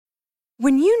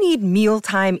When you need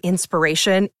mealtime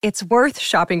inspiration, it's worth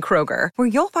shopping Kroger, where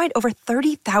you'll find over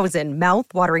 30,000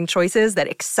 mouth-watering choices that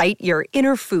excite your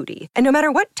inner foodie. And no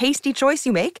matter what tasty choice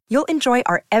you make, you'll enjoy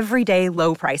our everyday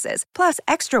low prices, plus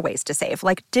extra ways to save,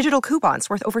 like digital coupons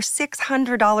worth over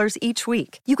 $600 each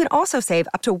week. You can also save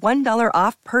up to $1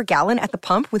 off per gallon at the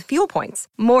pump with fuel points.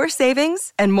 More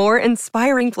savings and more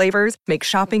inspiring flavors make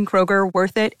shopping Kroger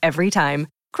worth it every time.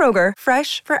 Kroger,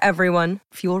 fresh for everyone.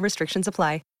 Fuel restrictions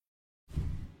apply.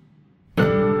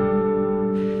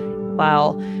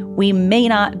 While we may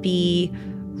not be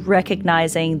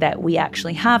recognizing that we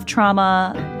actually have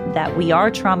trauma, that we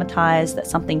are traumatized, that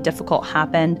something difficult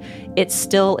happened, it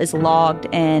still is logged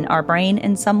in our brain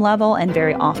in some level and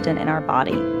very often in our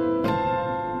body.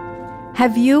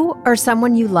 Have you or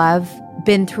someone you love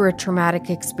been through a traumatic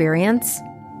experience?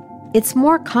 It's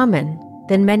more common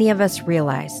than many of us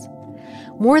realize.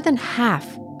 More than half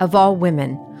of all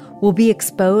women will be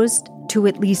exposed to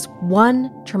at least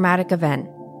one traumatic event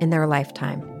in their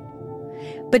lifetime.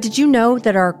 But did you know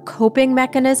that our coping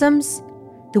mechanisms,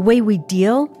 the way we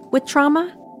deal with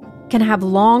trauma, can have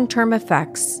long-term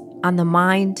effects on the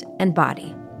mind and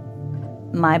body?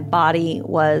 My body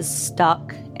was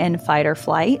stuck in fight or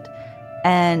flight,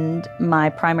 and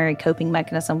my primary coping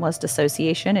mechanism was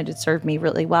dissociation. It had served me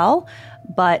really well,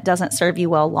 but doesn't serve you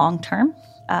well long-term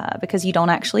because you don't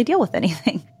actually deal with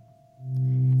anything.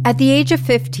 At the age of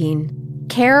 15,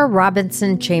 Kara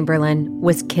Robinson Chamberlain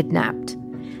was kidnapped,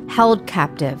 held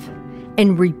captive,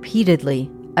 and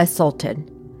repeatedly assaulted.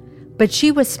 But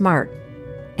she was smart,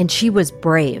 and she was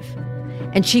brave,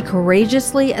 and she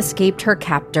courageously escaped her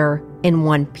captor in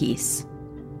one piece.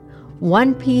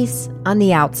 One piece on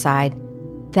the outside,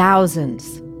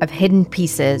 thousands of hidden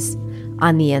pieces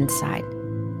on the inside.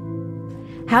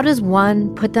 How does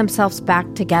one put themselves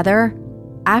back together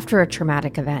after a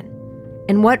traumatic event?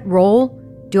 And what role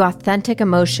do authentic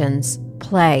emotions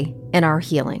play in our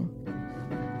healing?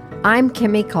 I'm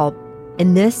Kimmy Culp,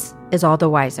 and this is All the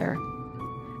Wiser,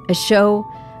 a show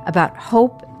about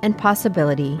hope and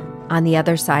possibility on the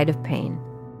other side of pain.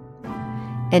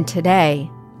 And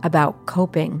today, about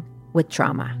coping with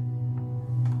trauma.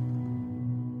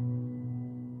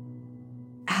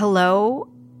 Hello,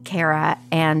 Kara,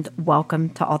 and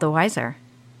welcome to All the Wiser.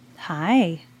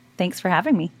 Hi, thanks for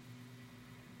having me.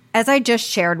 As I just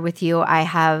shared with you, I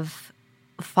have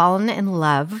fallen in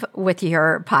love with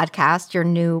your podcast, your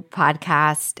new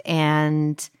podcast,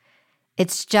 and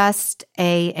it's just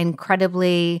an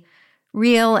incredibly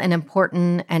real and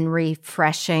important and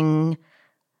refreshing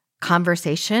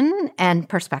conversation and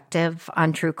perspective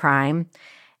on true crime.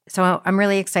 So I'm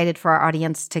really excited for our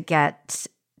audience to get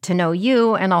to know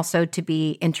you and also to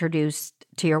be introduced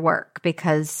to your work,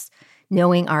 because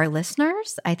knowing our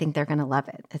listeners, I think they're going to love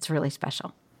it. It's really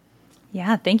special.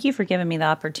 Yeah, thank you for giving me the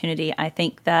opportunity. I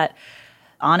think that,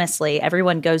 honestly,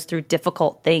 everyone goes through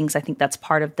difficult things. I think that's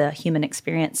part of the human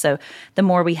experience. So the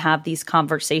more we have these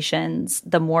conversations,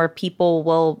 the more people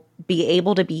will be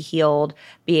able to be healed,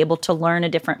 be able to learn a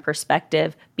different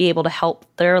perspective, be able to help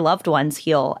their loved ones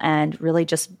heal, and really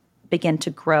just begin to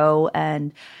grow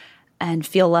and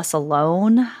feel less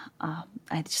alone.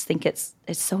 I just think it's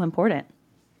so important.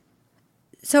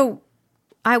 So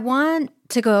I want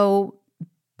to go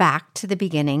back to the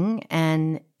beginning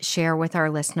and share with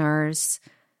our listeners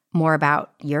more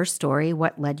about your story,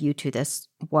 what led you to this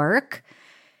work.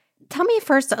 Tell me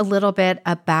first a little bit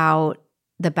about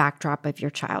the backdrop of your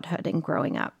childhood and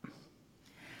growing up.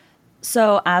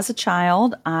 So as a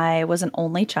child, I was an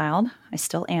only child. I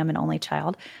still am an only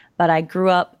child, but I grew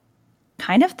up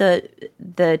kind of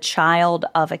the child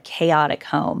of a chaotic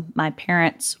home. My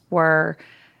parents were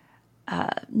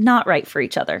not right for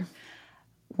each other.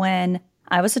 When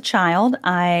I was a child,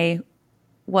 I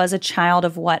was a child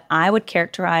of what I would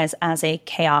characterize as a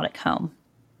chaotic home.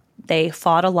 They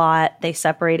fought a lot, they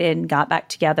separated and got back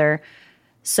together.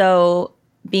 So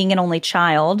being an only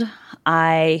child,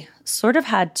 I sort of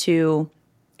had to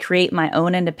create my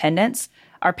own independence.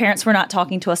 Our parents were not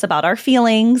talking to us about our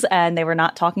feelings, and they were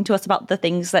not talking to us about the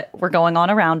things that were going on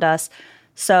around us.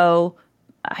 So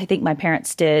I think my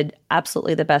parents did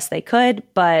absolutely the best they could,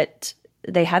 but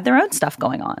they had their own stuff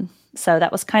going on. So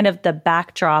that was kind of the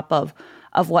backdrop of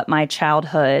what my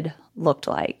childhood looked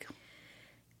like.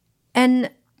 And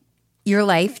your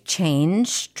life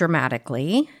changed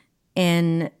dramatically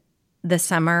in the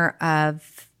summer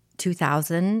of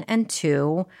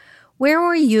 2002. Where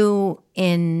were you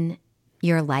in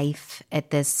your life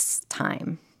at this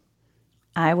time?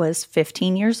 I was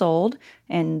 15 years old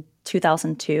in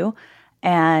 2002.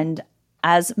 And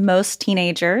as most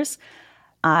teenagers,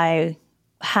 I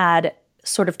had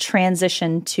sort of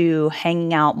transitioned to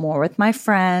hanging out more with my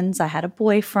friends. I had a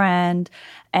boyfriend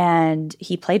and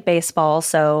he played baseball.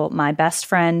 So my best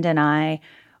friend and I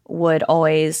would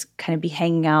always kind of be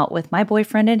hanging out with my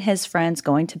boyfriend and his friends,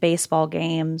 going to baseball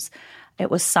games.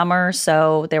 It was summer,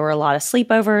 so there were a lot of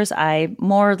sleepovers. I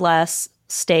more or less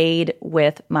stayed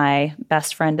with my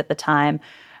best friend at the time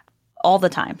all the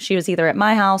time. She was either at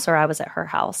my house or I was at her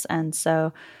house. And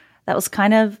so that was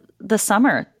kind of the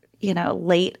summer,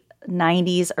 late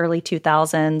 90s, early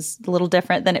 2000s, a little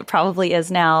different than it probably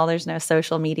is now. There's no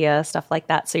social media, stuff like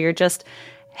that. So you're just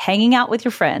hanging out with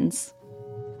your friends.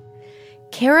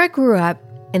 Kara grew up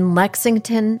in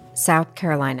Lexington, South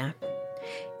Carolina.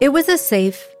 It was a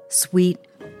safe, sweet,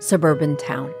 suburban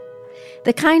town.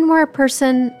 The kind where a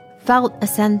person felt a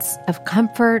sense of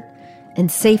comfort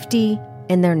and safety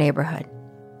in their neighborhood.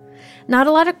 Not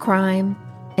a lot of crime,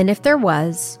 and if there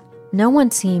was, no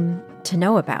one seemed to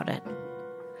know about it.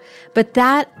 But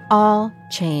that all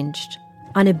changed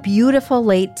on a beautiful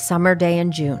late summer day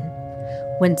in June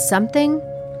when something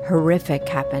horrific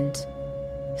happened.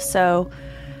 So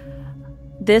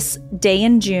this day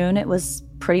in June, it was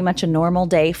pretty much a normal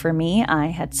day for me. I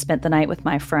had spent the night with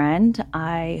my friend.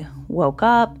 I woke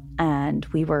up and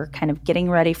we were kind of getting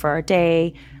ready for our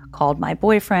day, called my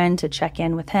boyfriend to check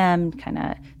in with him, kind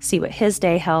of see what his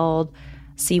day held,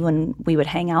 see when we would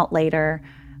hang out later.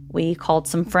 We called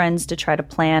some friends to try to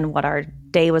plan what our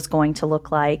day was going to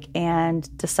look like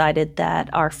and decided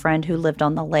that our friend who lived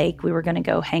on the lake, we were going to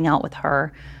go hang out with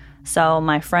her. So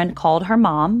my friend called her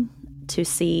mom to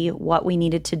see what we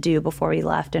needed to do before we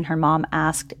left, and her mom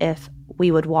asked if we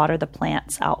would water the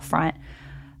plants out front.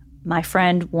 My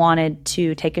friend wanted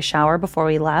to take a shower before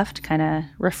we left, kind of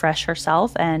refresh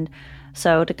herself, and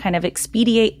so to kind of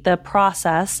expedite the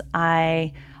process,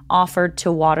 I offered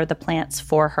to water the plants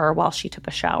for her while she took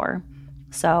a shower.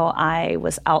 So I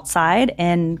was outside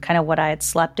in kind of what I had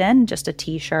slept in, just a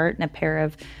t-shirt and a pair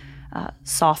of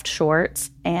soft shorts,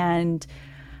 and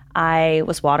I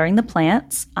was watering the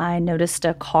plants. I noticed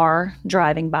a car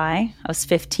driving by. I was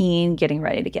 15, getting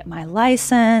ready to get my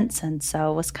license, and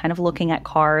so was kind of looking at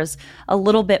cars a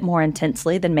little bit more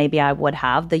intensely than maybe I would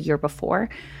have the year before.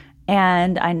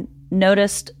 And I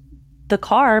noticed the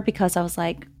car because I was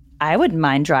like, I wouldn't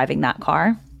mind driving that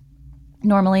car.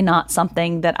 Normally not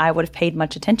something that I would have paid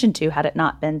much attention to had it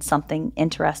not been something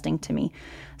interesting to me.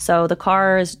 So the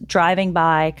car is driving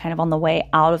by kind of on the way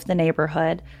out of the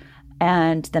neighborhood.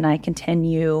 And then I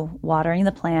continue watering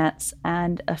the plants.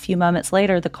 And a few moments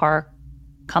later, the car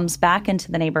comes back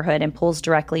into the neighborhood and pulls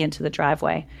directly into the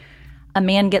driveway. A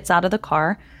man gets out of the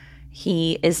car.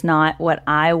 He is not what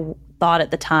I thought at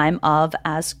the time of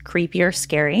as creepy or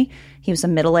scary. He was a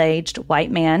middle-aged white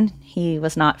man. He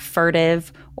was not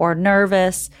furtive or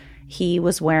nervous. He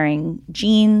was wearing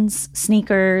jeans,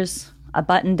 sneakers, a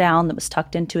button-down that was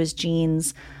tucked into his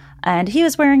jeans, and he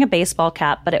was wearing a baseball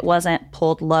cap, but it wasn't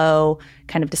pulled low,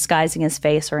 kind of disguising his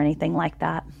face or anything like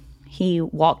that. He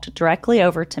walked directly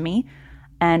over to me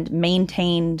and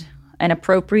maintained an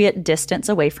appropriate distance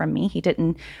away from me. He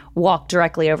didn't walk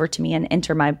directly over to me and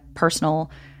enter my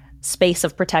personal space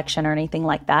of protection or anything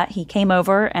like that. He came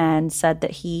over and said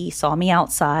that he saw me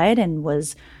outside and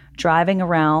was driving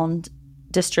around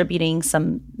distributing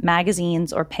some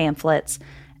magazines or pamphlets,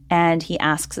 and he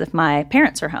asks if my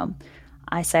parents are home.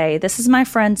 I say, this is my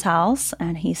friend's house,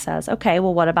 and he says, okay,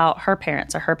 well, what about her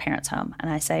parents? Are her parents home? And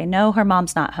I say, no, her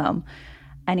mom's not home.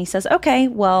 And he says, okay,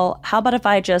 well, how about if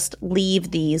I just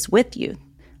leave these with you?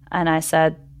 And I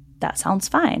said, that sounds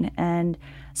fine. And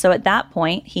so at that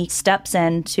point, he steps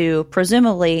in to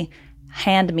presumably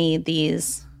hand me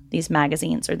these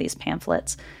magazines or these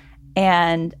pamphlets.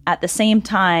 And at the same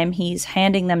time, he's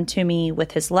handing them to me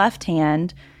with his left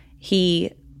hand.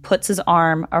 He puts his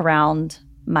arm around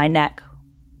my neck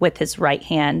with his right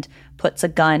hand, puts a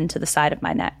gun to the side of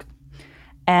my neck.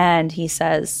 And he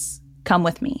says, come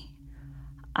with me.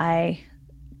 I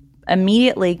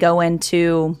immediately go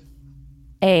into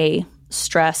a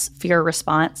stress, fear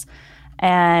response.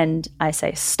 And I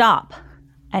say, stop.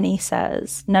 And he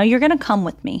says, no, you're going to come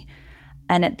with me.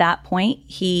 And at that point,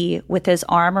 he, with his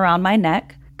arm around my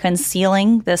neck,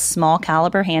 concealing this small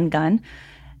caliber handgun,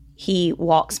 he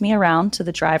walks me around to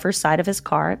the driver's side of his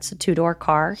car. It's a 2-door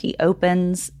car. He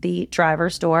opens the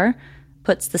driver's door,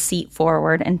 puts the seat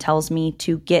forward, and tells me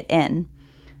to get in.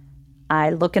 I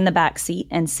look in the back seat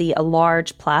and see a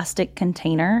large plastic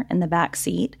container in the back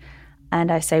seat.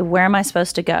 And I say, where am I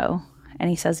supposed to go? And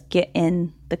he says, get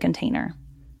in the container.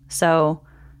 So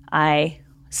I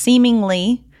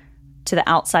seemingly, to the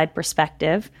outside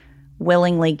perspective,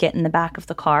 willingly get in the back of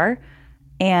the car.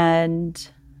 And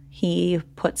he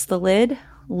puts the lid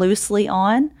loosely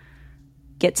on,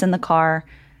 gets in the car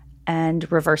and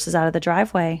reverses out of the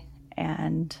driveway.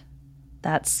 And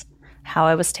that's how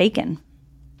I was taken.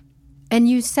 And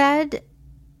you said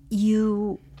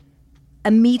you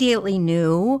immediately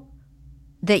knew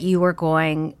that you were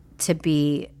going to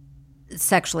be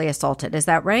sexually assaulted. Is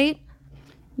that right?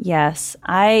 Yes.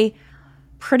 I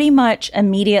pretty much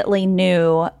immediately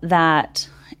knew that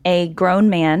a grown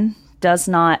man does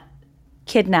not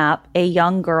kidnap a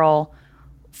young girl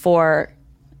for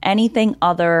anything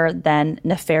other than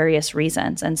nefarious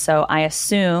reasons. And so I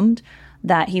assumed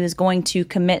that he was going to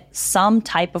commit some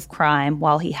type of crime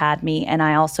while he had me. And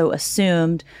I also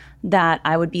assumed that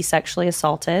I would be sexually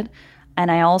assaulted. And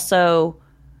I also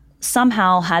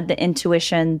somehow had the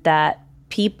intuition that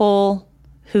people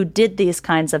who did these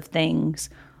kinds of things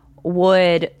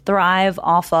would thrive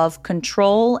off of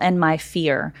control and my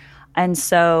fear. And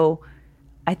so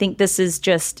I think this is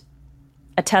just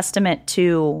a testament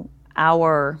to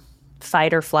our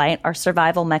fight or flight, our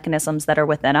survival mechanisms that are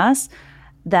within us,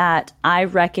 that I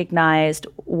recognized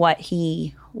what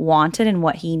he wanted and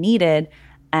what he needed,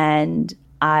 and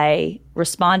I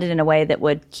responded in a way that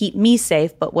would keep me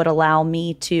safe, but would allow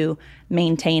me to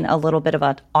maintain a little bit of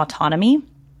autonomy.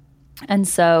 And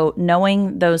so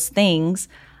knowing those things,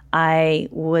 I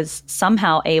was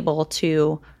somehow able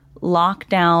to lock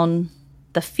down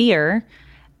the fear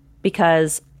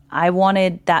because I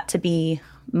wanted that to be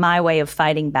my way of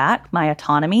fighting back, my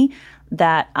autonomy,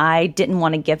 that I didn't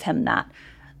want to give him that.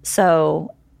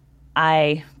 So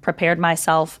I prepared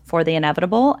myself for the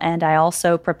inevitable, and I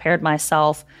also prepared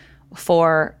myself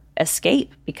for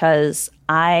escape because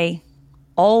I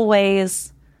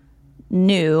always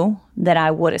knew that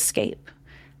I would escape.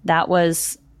 That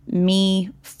was me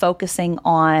focusing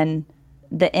on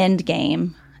the end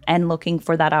game and looking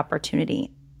for that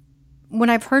opportunity. When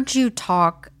I've heard you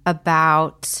talk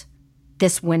about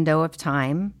this window of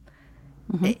time,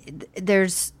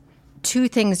 there's two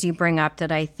things you bring up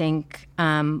that I think,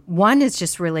 one is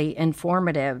just really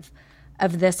informative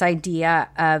of this idea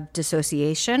of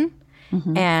dissociation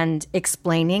and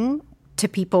explaining to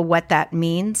people what that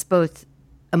means, both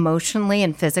emotionally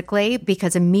and physically,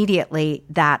 because immediately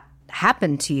that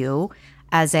happened to you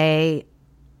as a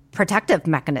protective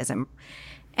mechanism.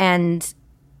 And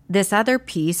this other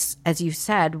piece, as you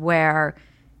said, where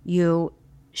you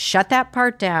shut that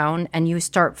part down and you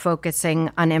start focusing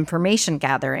on information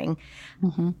gathering,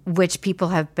 which people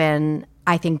have been,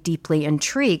 I think, deeply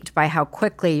intrigued by how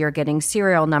quickly you're getting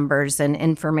serial numbers and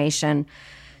information.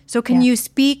 So can you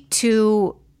speak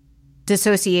to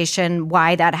dissociation,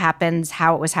 why that happens,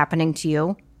 how it was happening to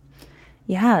you?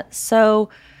 Yeah. So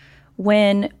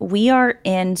when we are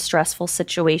in stressful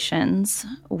situations,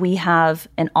 we have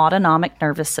an autonomic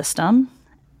nervous system.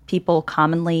 People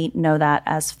commonly know that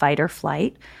as fight or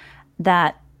flight,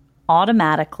 that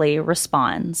automatically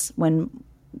responds when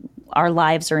our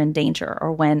lives are in danger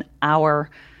or when our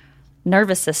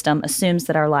nervous system assumes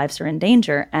that our lives are in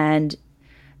danger. And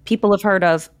people have heard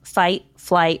of fight,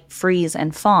 flight, freeze,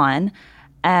 and fawn.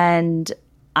 And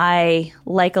I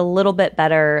like a little bit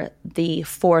better the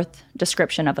fourth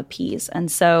description of appease.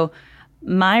 And so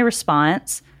my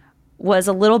response was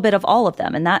a little bit of all of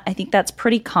them. And that I think that's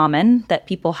pretty common, that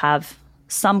people have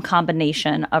some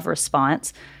combination of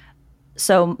response.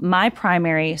 So my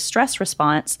primary stress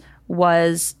response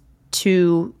was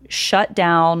to shut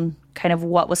down kind of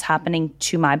what was happening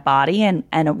to my body and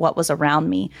what was around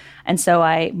me. And so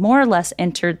I more or less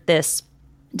entered this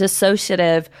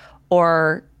dissociative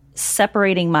or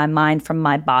separating my mind from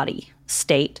my body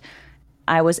state.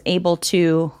 I was able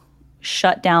to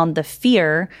shut down the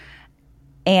fear,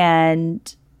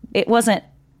 and it wasn't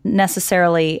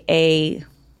necessarily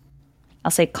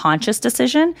I'll say conscious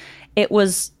decision. It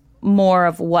was more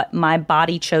of what my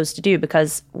body chose to do,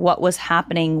 because what was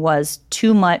happening was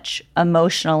too much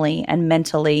emotionally and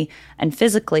mentally and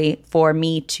physically for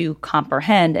me to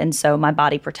comprehend. And so my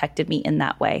body protected me in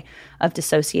that way of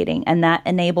dissociating. And that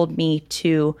enabled me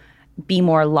to be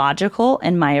more logical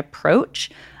in my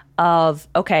approach of,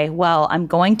 okay, well, I'm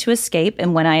going to escape.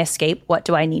 And when I escape, what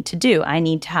do I need to do? I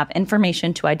need to have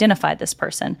information to identify this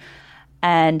person.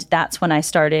 And that's when I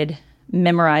started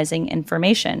memorizing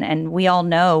information. And we all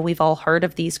know, we've all heard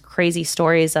of these crazy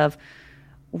stories of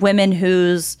women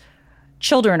whose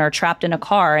children are trapped in a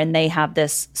car and they have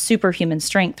this superhuman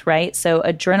strength, right? So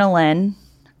adrenaline,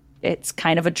 it's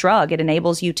kind of a drug. It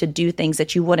enables you to do things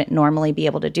that you wouldn't normally be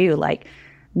able to do, like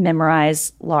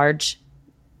memorize large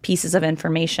pieces of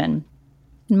information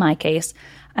in my case.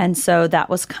 And so that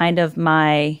was kind of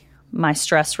my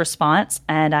stress response.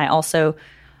 And I also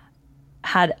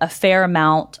had a fair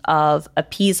amount of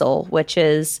appeasal, which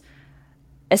is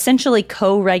essentially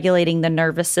co-regulating the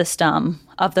nervous system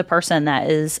of the person that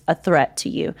is a threat to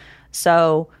you.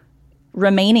 So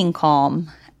remaining calm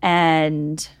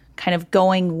and kind of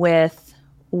going with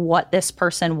what this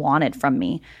person wanted from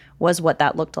me was what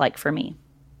that looked like for me.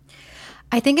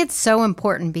 I think it's so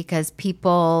important because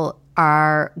people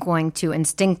are going to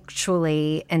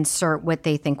instinctually insert what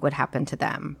they think would happen to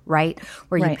them, right?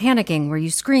 Were you panicking? Were you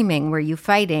screaming? Were you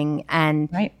fighting? And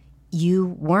you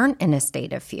weren't in a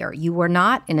state of fear. You were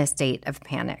not in a state of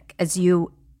panic. As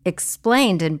you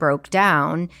explained and broke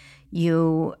down,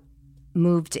 you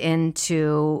moved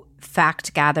into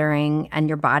fact gathering and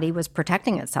your body was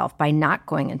protecting itself by not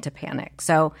going into panic.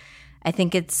 So I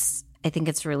think it's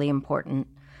really important.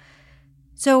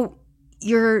 So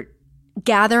you're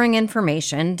gathering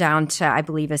information down to, I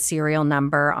believe, a serial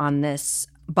number on this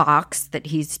box that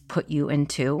he's put you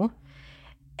into.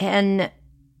 And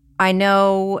I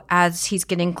know as he's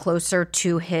getting closer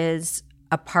to his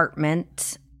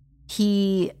apartment,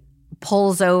 he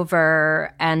pulls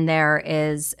over and there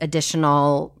is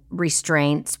additional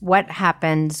restraints. What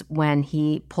happens when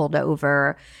he pulled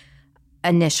over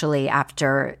initially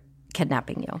after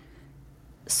kidnapping you?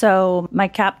 So my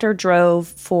captor drove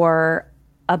for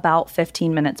about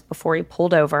 15 minutes before he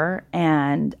pulled over.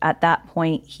 And at that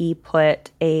point, he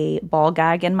put a ball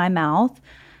gag in my mouth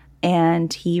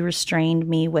and he restrained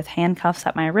me with handcuffs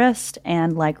at my wrist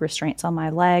and leg restraints on my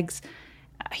legs.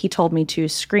 He told me to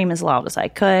scream as loud as I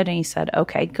could. And he said,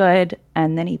 okay, good.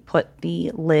 And then he put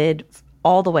the lid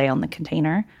all the way on the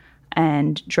container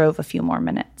and drove a few more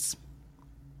minutes.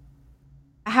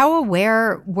 How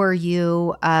aware were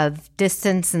you of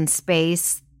distance and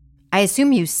space? I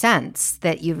assume you sense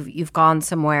that you've gone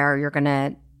somewhere, you're going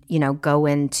to, go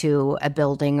into a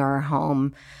building or a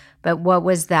home. But what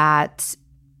was that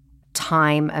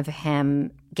time of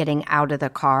him getting out of the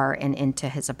car and into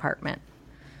his apartment?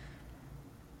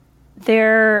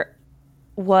 There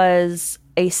was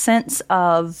a sense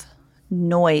of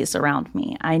noise around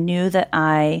me. I knew that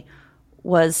I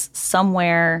was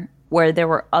somewhere where there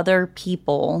were other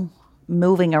people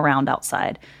moving around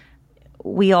outside.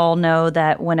 We all know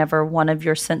that whenever one of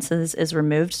your senses is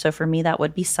removed, so for me that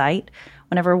would be sight,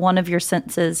 whenever one of your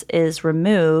senses is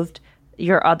removed,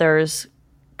 your others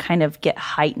kind of get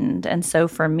heightened. And so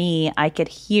for me, I could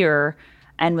hear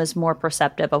and was more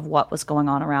perceptive of what was going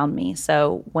on around me.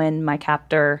 So when my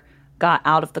captor got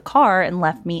out of the car and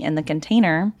left me in the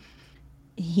container,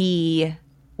 he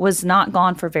was not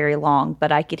gone for very long,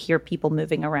 but I could hear people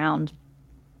moving around.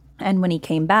 And when he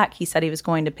came back, he said he was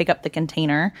going to pick up the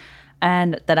container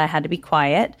and that I had to be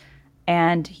quiet.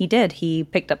 And he did. He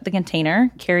picked up the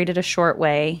container, carried it a short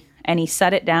way, and he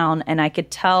set it down. And I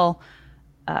could tell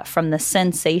from the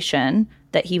sensation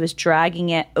that he was dragging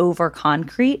it over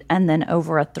concrete and then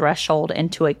over a threshold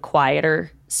into a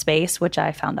quieter space, which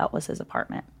I found out was his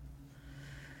apartment.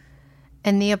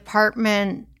 And the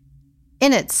apartment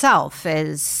in itself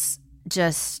is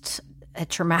just a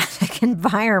traumatic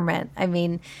environment. I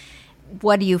mean,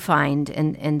 what do you find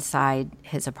inside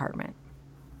his apartment?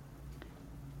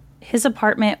 His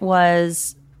apartment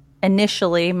was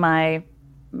initially my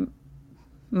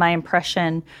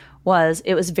impression was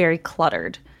it was very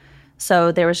cluttered.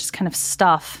 So there was just kind of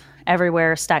stuff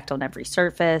everywhere, stacked on every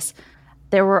surface.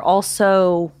 There were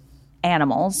also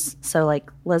animals, so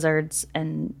like lizards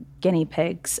and guinea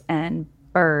pigs and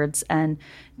birds and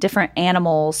different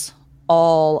animals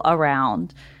all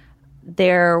around.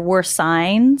 There were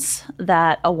signs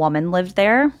that a woman lived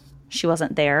there. She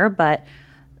wasn't there, but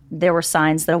there were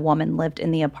signs that a woman lived in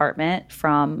the apartment,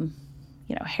 from,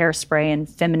 hairspray and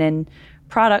feminine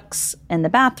products in the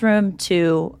bathroom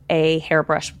to a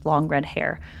hairbrush with long red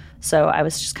hair. So I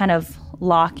was just kind of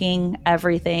locking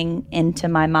everything into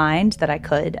my mind that I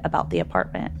could about the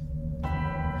apartment.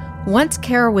 Once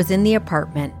Kara was in the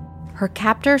apartment, her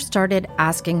captor started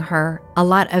asking her a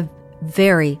lot of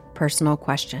very personal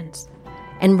questions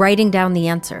and writing down the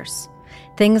answers.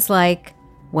 Things like,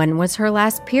 when was her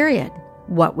last period?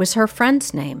 What was her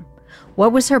friend's name?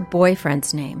 What was her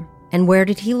boyfriend's name? And where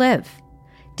did he live?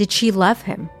 Did she love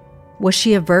him? Was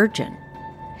she a virgin?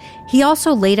 He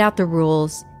also laid out the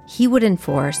rules he would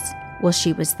enforce while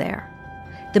she was there.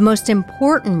 The most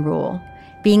important rule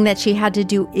being that she had to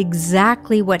do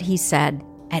exactly what he said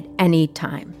at any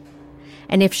time.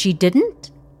 And if she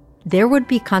didn't, there would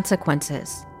be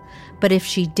consequences. But if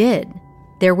she did,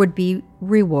 there would be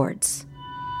rewards.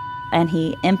 And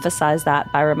he emphasized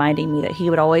that by reminding me that he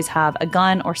would always have a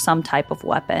gun or some type of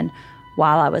weapon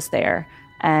while I was there.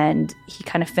 And he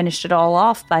kind of finished it all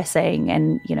off by saying,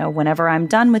 and, whenever I'm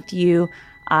done with you,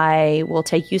 I will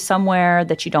take you somewhere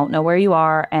that you don't know where you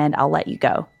are, and I'll let you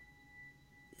go.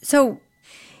 So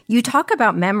You talk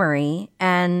about memory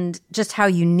and just how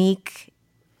unique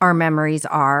our memories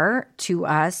are to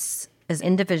us as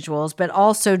individuals, but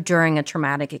also during a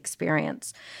traumatic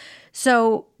experience.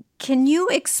 So can you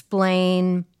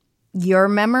explain your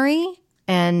memory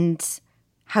and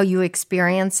how you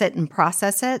experience it and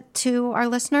process it to our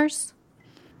listeners?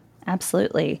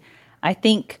 Absolutely. I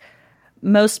think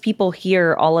most people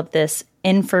hear all of this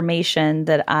information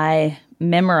that I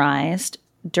memorized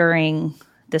during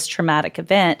this traumatic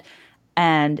event,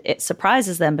 and it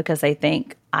surprises them because they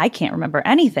think, I can't remember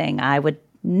anything. I would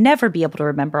never be able to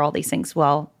remember all these things.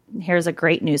 Well, here's a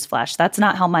great news flash. That's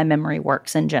not how my memory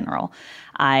works in general.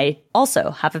 I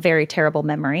also have a very terrible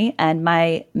memory, and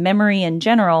my memory in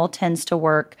general tends to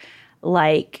work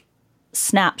like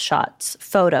snapshots,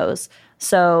 photos.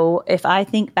 So if I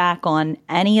think back on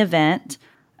any event,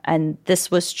 and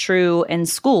this was true in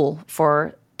school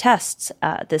for tests,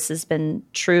 this has been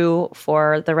true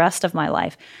for the rest of my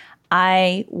life,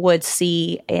 I would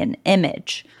see an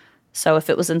image. So if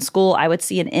it was in school, I would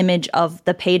see an image of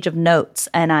the page of notes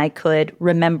and I could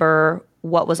remember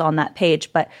what was on that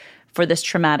page. But for this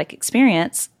traumatic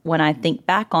experience, when I think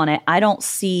back on it, I don't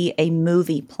see a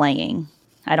movie playing.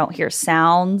 I don't hear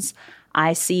sounds.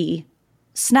 I see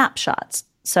snapshots.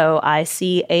 So I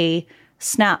see a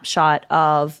snapshot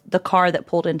of the car that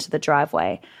pulled into the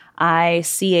driveway. I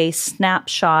see a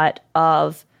snapshot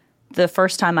of the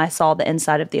first time I saw the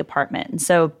inside of the apartment. And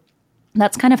so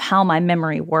that's kind of how my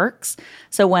memory works.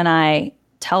 So when I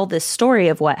tell this story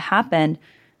of what happened,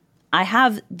 I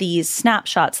have these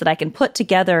snapshots that I can put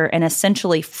together and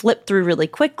essentially flip through really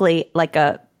quickly, like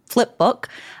a flip book,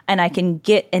 and I can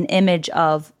get an image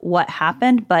of what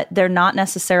happened, but they're not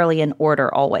necessarily in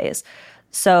order always.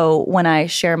 So when I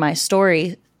share my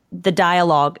story, the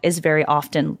dialogue is very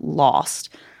often lost.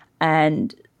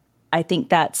 And I think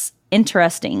that's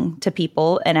interesting to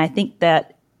people. And I think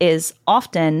that is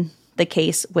often the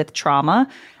case with trauma.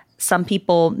 Some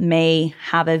people may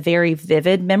have a very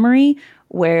vivid memory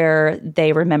where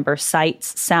they remember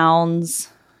sights, sounds,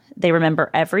 they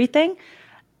remember everything.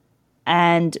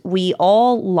 And we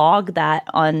all log that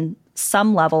on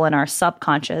some level in our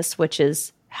subconscious, which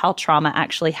is how trauma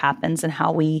actually happens and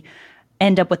how we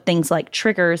end up with things like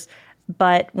triggers.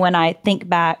 But when I think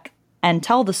back and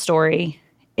tell the story,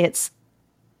 it's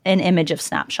an image of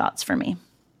snapshots for me.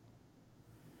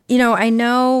 You know, I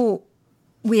know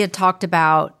we had talked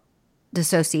about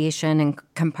dissociation and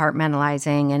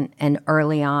compartmentalizing and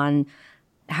early on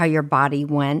how your body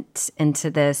went into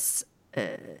this.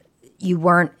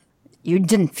 You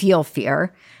didn't feel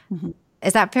fear. Mm-hmm.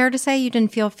 Is that fair to say you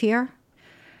didn't feel fear?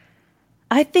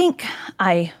 I think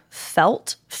I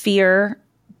felt fear,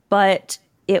 but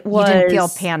it was... You didn't feel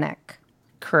panic.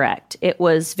 Correct. It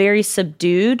was very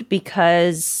subdued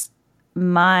because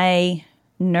my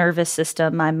nervous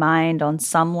system, my mind on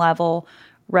some level,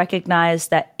 recognized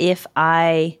that if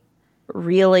I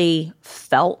really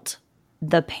felt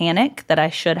the panic that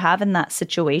I should have in that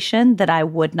situation, that I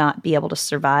would not be able to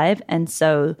survive. And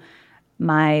so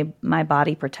my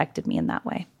body protected me in that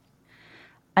way.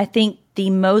 I think the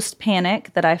most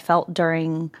panic that I felt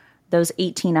during those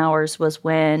 18 hours was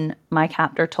when my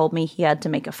captor told me he had to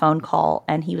make a phone call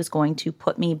and he was going to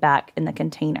put me back in the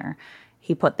container.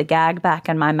 He put the gag back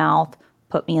in my mouth,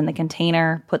 put me in the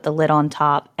container, put the lid on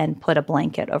top, and put a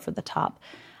blanket over the top.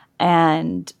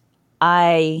 And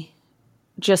I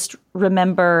just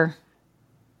remember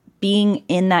being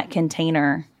in that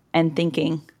container and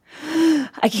thinking,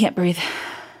 I can't breathe.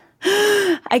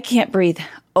 I can't breathe,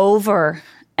 over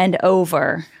and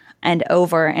over and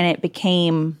over. And it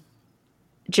became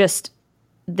just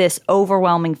this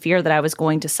overwhelming fear that I was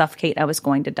going to suffocate, I was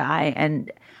going to die.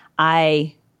 And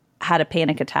I had a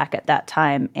panic attack at that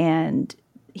time. And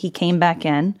he came back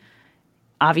in.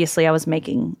 Obviously, I was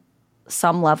making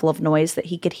some level of noise that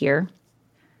he could hear.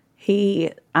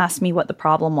 He asked me what the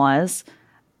problem was,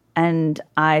 and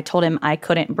I told him I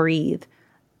couldn't breathe.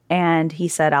 And he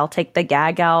said, I'll take the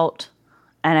gag out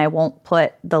and I won't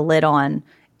put the lid on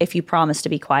if you promise to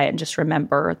be quiet and just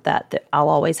remember that I'll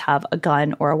always have a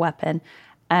gun or a weapon.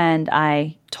 And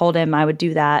I told him I would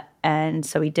do that, and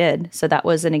so he did. So that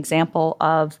was an example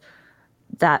of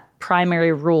that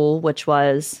primary rule, which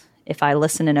was if I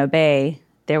listen and obey,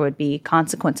 there would be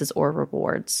consequences or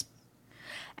rewards.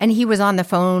 And he was on the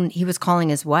phone, he was calling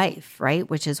his wife, right?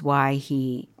 Which is why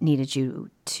he needed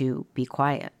you to be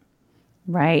quiet.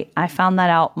 Right. I found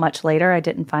that out much later. I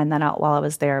didn't find that out while I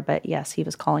was there. But yes, he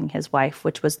was calling his wife,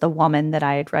 which was the woman that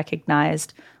I had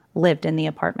recognized lived in the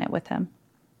apartment with him.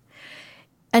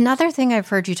 Another thing I've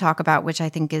heard you talk about, which I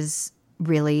think is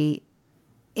really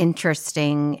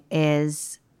interesting,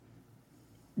 is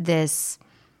this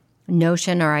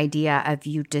notion or idea of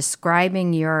you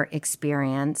describing your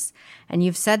experience. And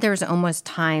you've said there's almost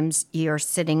times you're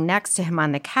sitting next to him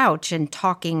on the couch and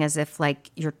talking as if like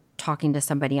you're talking to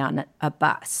somebody on a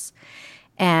bus.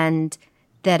 And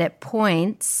that at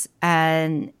points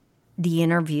and the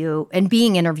interview and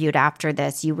being interviewed after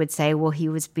this, you would say, well, he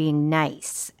was being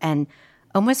nice, and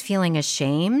almost feeling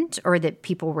ashamed, or that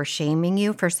people were shaming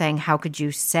you for saying, how could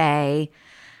you say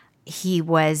he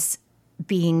was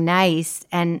being nice?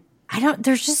 And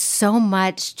there's just so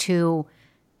much to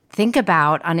think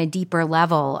about on a deeper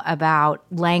level about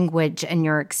language and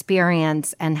your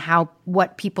experience and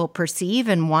what people perceive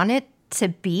and want it to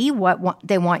be, what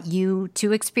they want you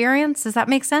to experience. Does that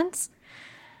make sense?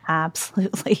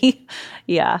 Absolutely.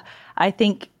 Yeah. I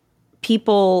think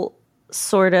people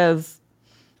sort of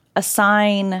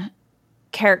assign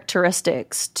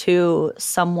characteristics to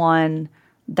someone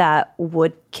that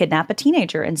would kidnap a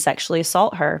teenager and sexually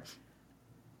assault her.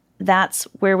 That's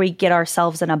where we get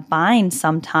ourselves in a bind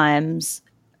sometimes,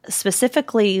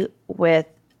 specifically with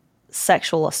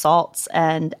sexual assaults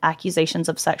and accusations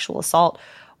of sexual assault,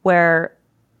 where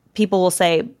people will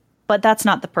say, but that's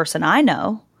not the person I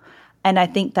know. And I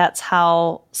think that's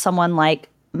how someone like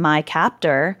my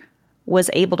captor was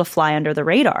able to fly under the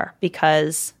radar,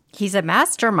 because he's a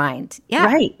mastermind. Yeah.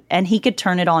 Right. And he could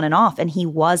turn it on and off. And he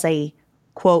was a,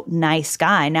 quote, nice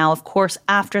guy. Now, of course,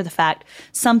 after the fact,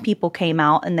 some people came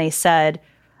out and they said,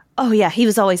 oh, yeah, he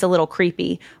was always a little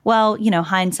creepy. Well,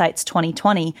 hindsight's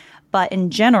 20/20. But in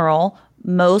general,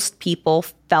 most people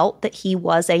felt that he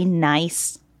was a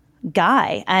nice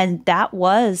guy. And that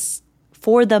was,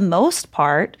 for the most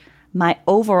part, my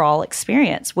overall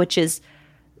experience, which is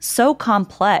so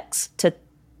complex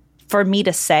for me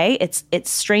to say. It's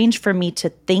strange for me to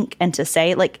think and to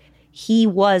say, like, he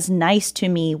was nice to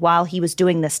me while he was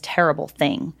doing this terrible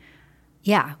thing.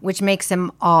 Yeah, which makes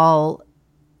him all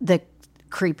the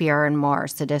creepier and more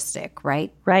sadistic,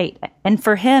 right? Right. And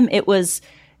for him,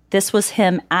 this was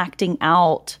him acting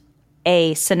out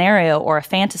a scenario or a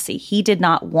fantasy. He did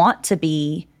not want to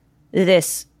be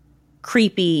this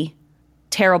creepy,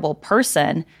 terrible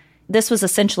person. This was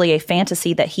essentially a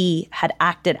fantasy that he had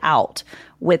acted out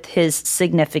with his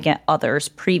significant others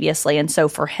previously. And so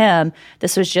for him,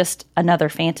 this was just another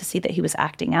fantasy that he was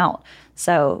acting out.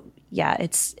 So yeah,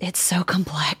 it's so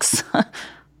complex.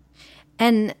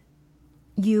 And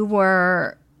you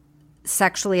were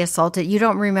sexually assaulted. You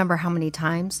don't remember how many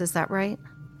times, is that right?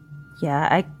 Yeah,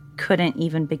 I couldn't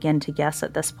even begin to guess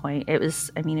at this point. It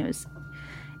was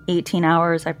 18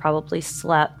 hours. I probably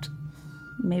slept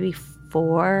maybe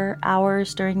 4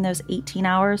 hours during those 18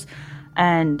 hours.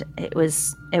 And it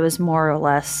was more or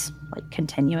less like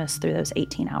continuous through those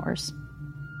 18 hours.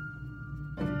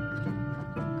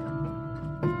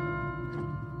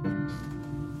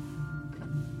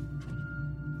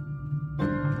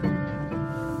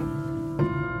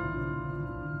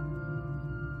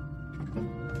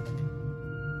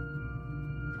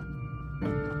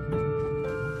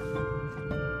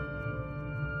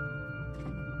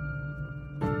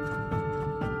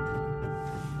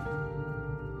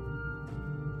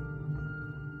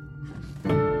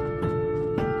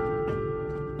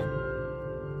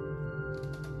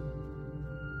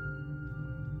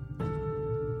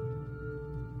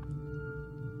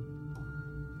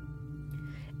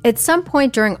 At some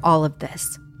point during all of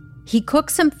this, he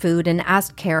cooked some food and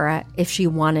asked Kara if she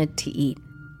wanted to eat,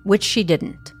 which she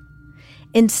didn't.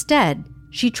 Instead,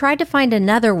 she tried to find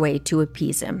another way to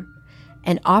appease him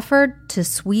and offered to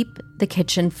sweep the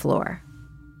kitchen floor.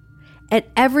 At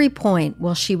every point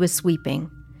while she was sweeping,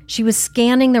 she was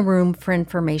scanning the room for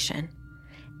information,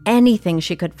 anything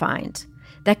she could find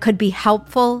that could be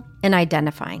helpful in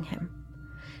identifying him.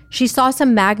 She saw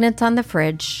some magnets on the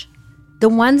fridge. The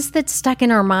ones that stuck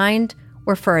in her mind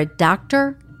were for a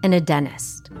doctor and a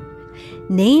dentist.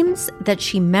 Names that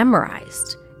she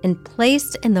memorized and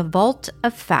placed in the vault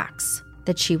of facts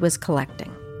that she was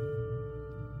collecting.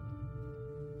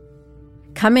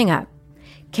 Coming up,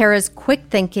 Kara's quick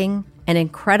thinking and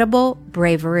incredible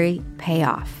bravery pay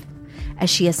off as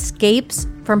she escapes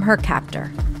from her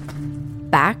captor.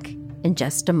 Back in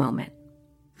just a moment.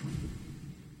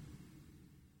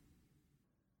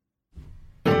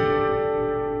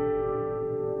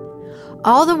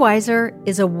 All the Wiser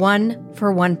is a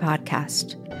 1-for-1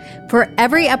 podcast. For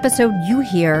every episode you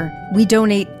hear, we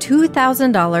donate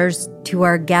 $2,000 to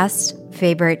our guest's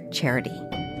favorite charity.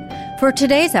 For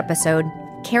today's episode,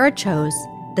 Kara chose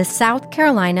the South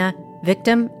Carolina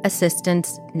Victim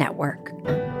Assistance Network.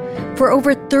 For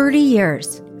over 30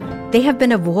 years, they have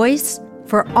been a voice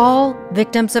for all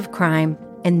victims of crime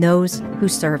and those who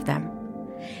serve them.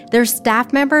 Their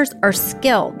staff members are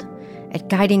skilled at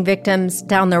guiding victims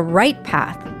down the right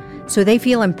path so they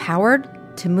feel empowered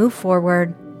to move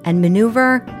forward and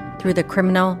maneuver through the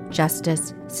criminal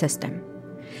justice system.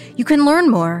 You can learn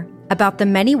more about the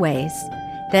many ways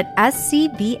that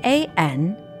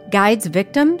SCVAN guides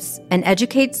victims and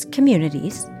educates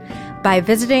communities by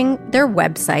visiting their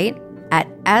website at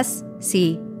scvan.org.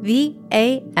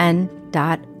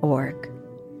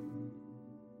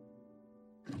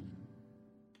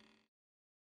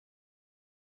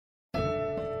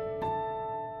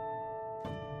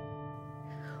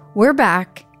 We're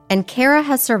back, and Kara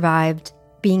has survived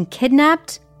being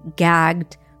kidnapped,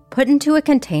 gagged, put into a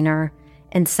container,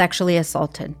 and sexually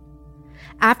assaulted.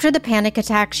 After the panic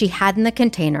attack she had in the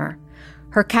container,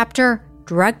 her captor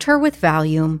drugged her with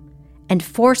Valium and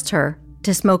forced her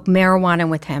to smoke marijuana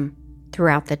with him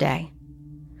throughout the day.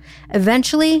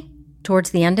 Eventually,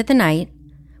 towards the end of the night,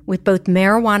 with both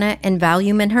marijuana and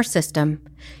Valium in her system,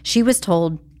 she was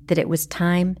told that it was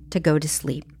time to go to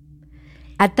sleep.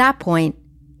 At that point,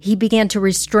 he began to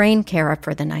restrain Kara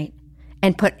for the night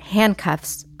and put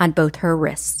handcuffs on both her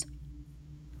wrists.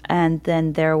 And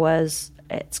then there was,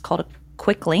 it's called a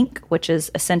quick link, which is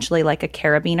essentially like a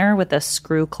carabiner with a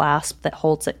screw clasp that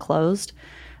holds it closed,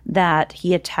 that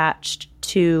he attached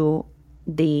to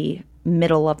the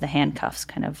middle of the handcuffs,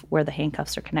 kind of where the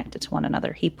handcuffs are connected to one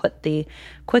another. He put the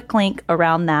quick link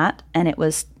around that, and it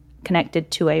was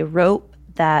connected to a rope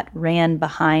that ran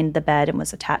behind the bed and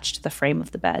was attached to the frame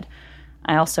of the bed.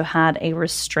 I also had a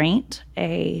restraint,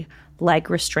 a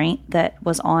leg restraint that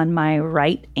was on my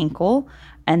right ankle,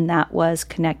 and that was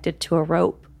connected to a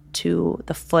rope to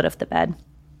the foot of the bed.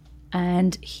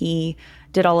 And he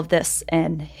did all of this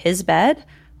in his bed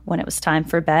when it was time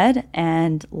for bed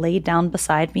and laid down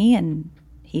beside me, and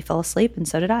he fell asleep, and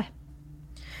so did I.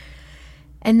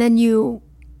 And then you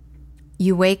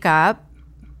wake up.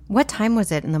 What time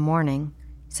was it in the morning?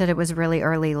 You said it was really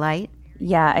early light?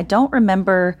 Yeah, I don't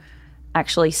remember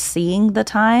actually seeing the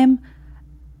time,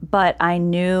 but I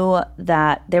knew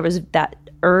that there was that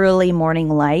early morning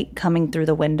light coming through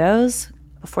the windows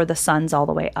before the sun's all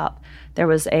the way up. There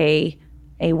was a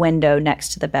window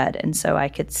next to the bed, and so I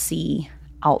could see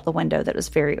out the window that it was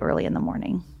very early in the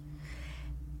morning.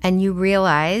 And you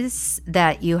realize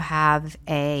that you have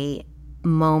a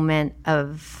moment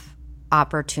of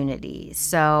opportunity.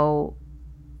 So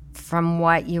from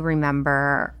what you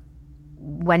remember,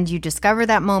 when do you discover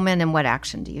that moment and what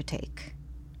action do you take?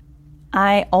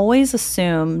 I always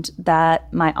assumed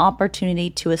that my opportunity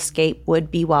to escape would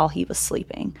be while he was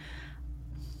sleeping.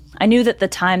 I knew that the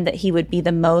time that he would be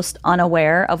the most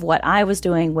unaware of what I was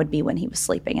doing would be when he was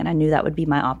sleeping, and I knew that would be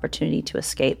my opportunity to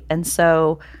escape. And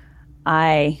so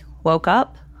I woke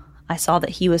up. I saw that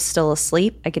he was still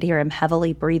asleep. I could hear him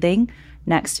heavily breathing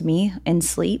next to me in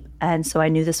sleep, and so I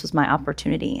knew this was my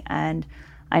opportunity. And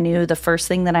I knew the first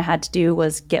thing that I had to do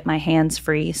was get my hands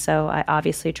free, so I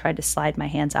obviously tried to slide my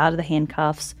hands out of the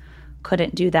handcuffs.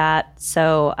 Couldn't do that,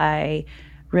 so I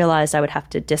realized I would have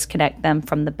to disconnect them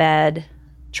from the bed.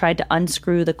 Tried to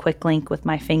unscrew the quick link with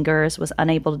my fingers, was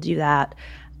unable to do that.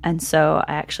 And so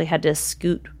I actually had to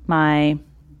scoot my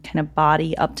kind of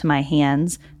body up to my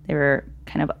hands. They were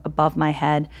kind of above my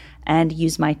head, and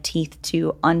use my teeth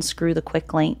to unscrew the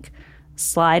quick link,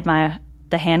 slide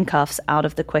the handcuffs out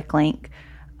of the quick link,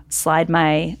 slide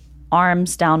my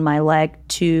arms down my leg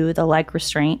to the leg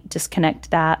restraint,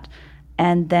 disconnect that,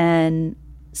 and then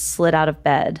slid out of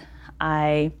bed.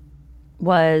 I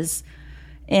was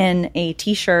in a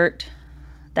t-shirt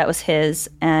that was his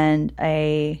and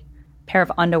a pair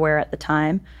of underwear at the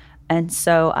time. And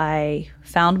so I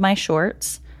found my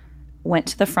shorts, went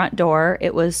to the front door.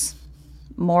 It was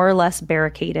more or less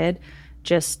barricaded,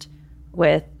 just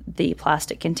with the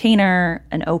plastic container,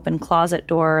 an open closet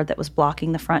door that was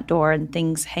blocking the front door, and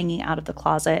things hanging out of the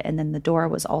closet. And then the door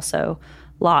was also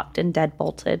locked and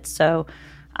deadbolted. So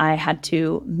I had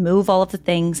to move all of the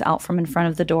things out from in front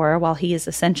of the door while he is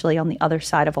essentially on the other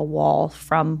side of a wall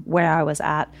from where I was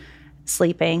at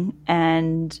sleeping,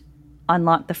 and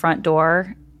unlock the front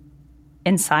door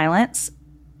in silence.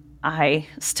 I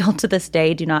still to this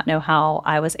day do not know how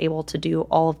I was able to do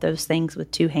all of those things with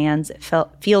two hands. It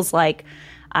feels like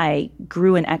I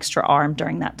grew an extra arm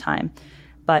during that time,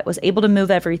 but was able to move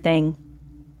everything,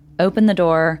 open the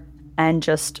door, and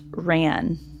just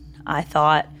ran. I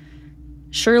thought,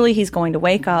 surely he's going to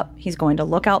wake up, he's going to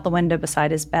look out the window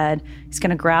beside his bed, he's going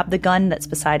to grab the gun that's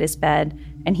beside his bed,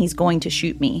 and he's going to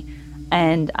shoot me.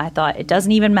 And I thought, it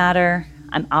doesn't even matter.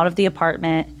 I'm out of the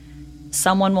apartment.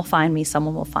 Someone will find me,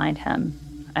 someone will find him.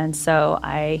 And so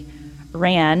I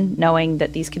ran, knowing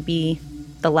that these could be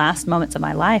the last moments of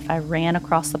my life. I ran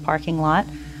across the parking lot.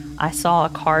 I saw a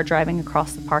car driving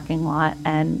across the parking lot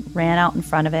and ran out in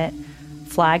front of it,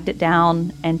 flagged it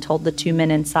down, and told the 2 men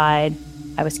inside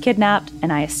I was kidnapped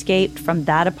and I escaped from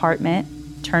that apartment,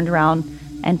 turned around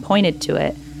and pointed to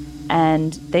it.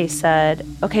 And they said,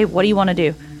 okay, what do you want to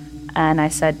do? And I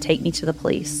said, take me to the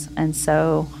police. And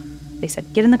so they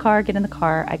said, get in the car, get in the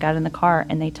car. I got in the car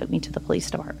and they took me to the police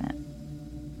department.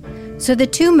 So the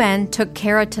 2 men took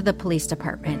Kara to the police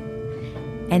department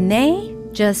and they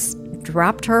just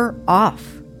dropped her off.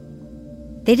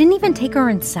 They didn't even take her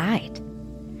inside.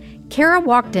 Kara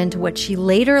walked into what she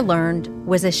later learned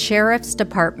was a sheriff's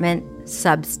department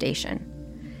substation.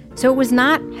 So it was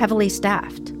not heavily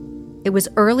staffed. It was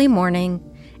early morning,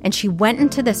 and she went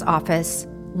into this office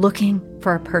looking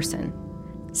for a person,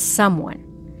 someone,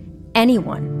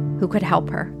 anyone who could help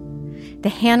her. The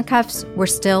handcuffs were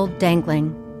still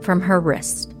dangling from her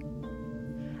wrist.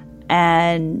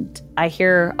 And I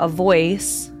hear a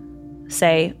voice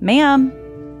say,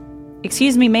 ma'am,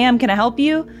 excuse me, ma'am, can I help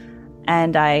you?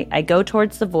 And I go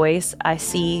towards the voice. I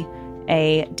see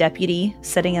a deputy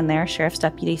sitting in there, sheriff's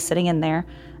deputy sitting in there.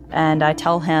 And I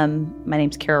tell him, my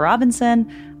name's Kara Robinson.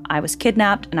 I was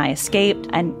kidnapped and I escaped.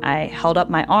 And I held up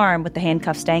my arm with the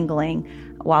handcuffs dangling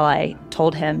while I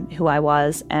told him who I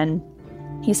was. And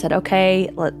he said, okay,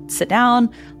 let's sit down.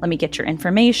 Let me get your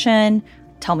information.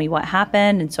 Tell me what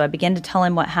happened. And so I began to tell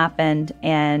him what happened.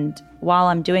 And while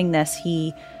I'm doing this,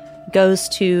 he goes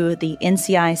to the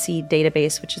NCIC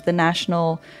database, which is the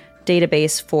national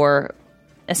database for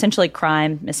essentially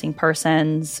crime, missing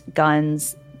persons,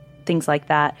 guns, things like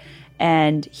that.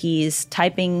 And he's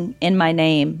typing in my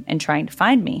name and trying to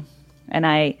find me. And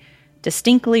I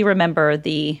distinctly remember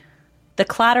the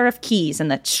clatter of keys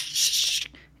and the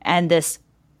and this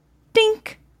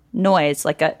dink noise,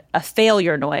 like a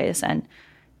failure noise,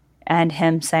 and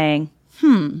him saying,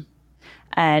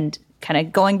 and kind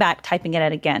of going back, typing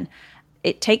it again.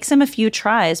 It takes him a few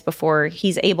tries before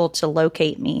he's able to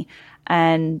locate me.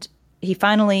 And he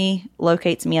finally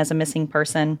locates me as a missing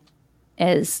person,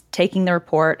 is taking the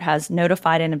report, has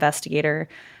notified an investigator.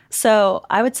 So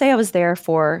I would say I was there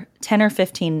for 10 or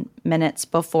 15 minutes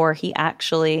before he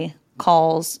actually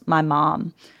calls my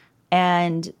mom.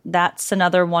 And that's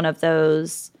another one of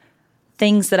those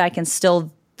things that I can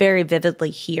still very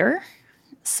vividly hear.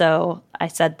 So I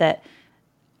said that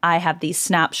I have these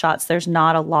snapshots. There's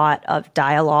not a lot of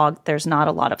dialogue. There's not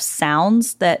a lot of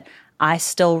sounds that I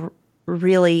still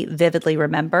really vividly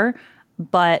remember.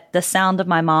 But the sound of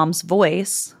my mom's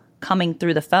voice coming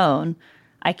through the phone,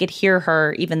 I could hear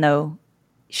her, even though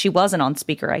she wasn't on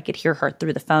speaker. I could hear her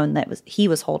through the phone he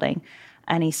was holding.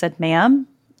 And he said, ma'am,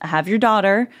 I have your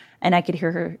daughter. And I could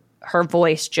hear her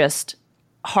voice just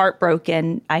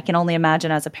heartbroken. I can only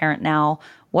imagine as a parent now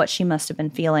what she must have been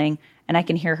feeling. And I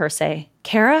can hear her say,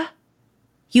 Kara?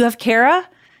 You have Kara?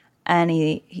 And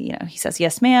he says,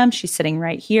 yes, ma'am. She's sitting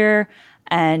right here.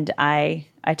 And I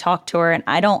talked to her, and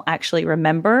I don't actually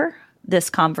remember this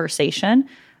conversation,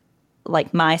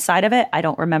 like my side of it. I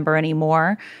don't remember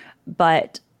anymore.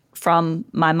 But from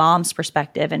my mom's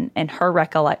perspective and her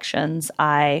recollections,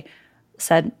 I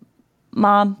said,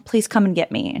 Mom, please come and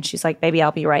get me. And she's like, baby,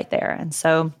 I'll be right there. And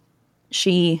so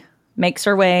she makes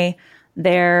her way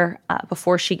there.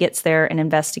 Before she gets there, an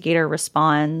investigator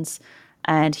responds,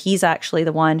 and he's actually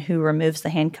the one who removes the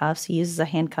handcuffs. He uses a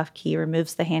handcuff key,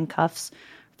 removes the handcuffs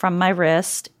from my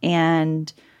wrist,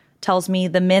 and tells me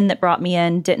the men that brought me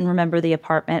in didn't remember the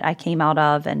apartment I came out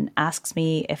of, and asks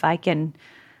me if I can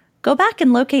go back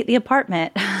and locate the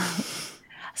apartment.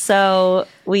 So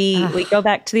we go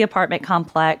back to the apartment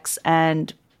complex,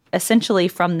 and essentially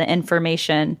from the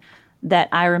information that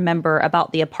I remember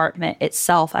about the apartment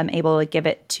itself, I'm able to give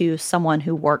it to someone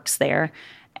who works there.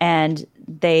 And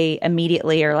they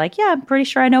immediately are like, yeah, I'm pretty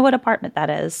sure I know what apartment that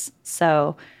is.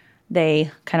 So they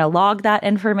kind of log that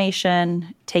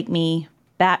information, take me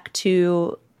back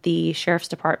to the sheriff's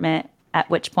department, at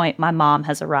which point my mom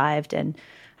has arrived, and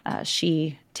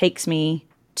she takes me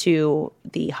to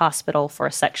the hospital for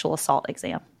a sexual assault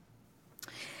exam.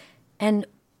 And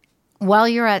while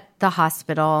you're at the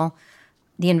hospital,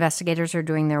 the investigators are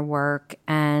doing their work,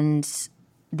 and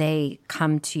they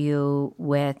come to you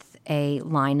with a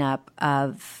lineup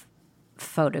of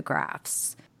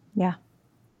photographs. Yeah.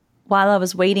 While I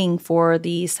was waiting for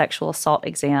the sexual assault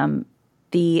exam,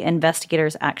 the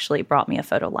investigators actually brought me a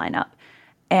photo lineup.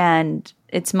 And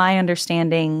it's my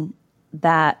understanding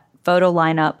that photo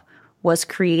lineup was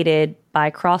created by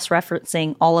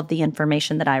cross-referencing all of the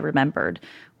information that I remembered,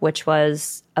 which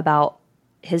was about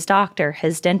his doctor,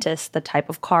 his dentist, the type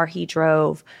of car he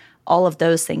drove, all of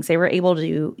those things. They were able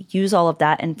to use all of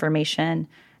that information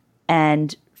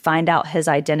and find out his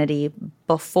identity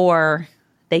before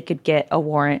they could get a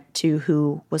warrant to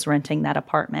who was renting that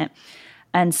apartment.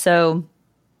 And so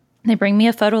they bring me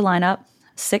a photo lineup,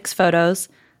 6 photos.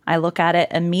 I look at it,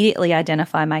 immediately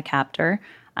identify my captor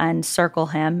and circle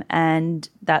him. And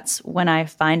that's when I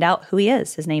find out who he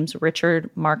is. His name's Richard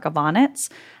Markovanets.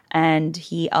 And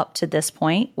he, up to this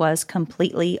point, was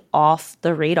completely off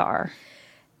the radar.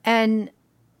 And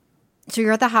so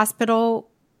you're at the hospital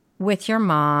with your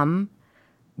mom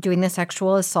doing the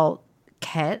sexual assault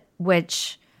kit,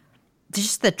 which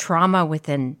just the trauma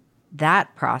within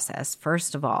that process,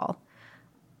 first of all.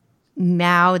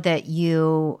 Now that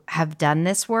you have done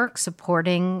this work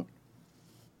supporting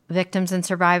victims and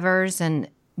survivors and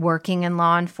working in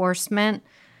law enforcement,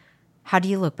 how do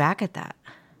you look back at that?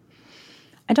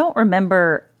 I don't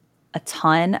remember a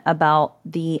ton about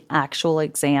the actual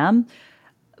exam,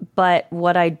 but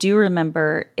what I do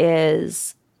remember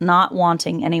is not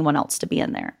wanting anyone else to be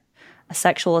in there. A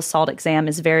sexual assault exam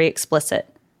is very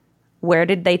explicit. Where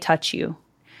did they touch you?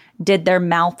 Did their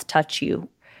mouth touch you?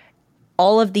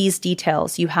 All of these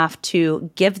details you have to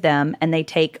give them, and they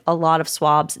take a lot of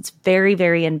swabs. It's very,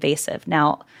 very invasive.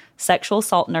 Now, sexual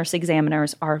assault nurse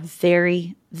examiners are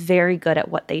very, very good at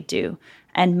what they do.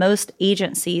 And most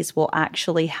agencies will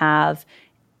actually have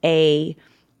a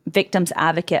victim's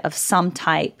advocate of some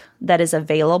type that is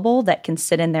available, that can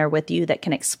sit in there with you, that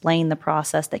can explain the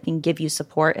process, that can give you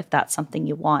support if that's something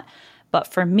you want. But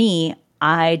for me,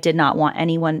 I did not want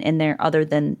anyone in there other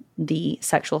than the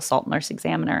sexual assault nurse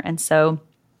examiner. And so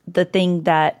the thing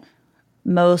that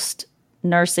most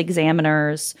nurse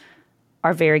examiners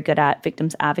are very good at,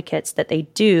 victims advocates, that they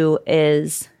do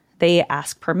is they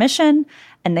ask permission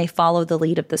and they follow the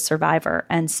lead of the survivor.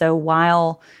 And so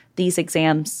while these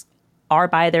exams are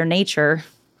by their nature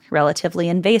relatively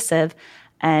invasive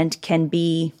and can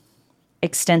be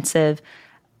extensive,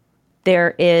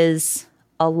 there is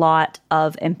a lot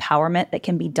of empowerment that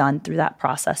can be done through that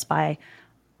process by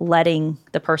letting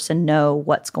the person know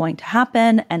what's going to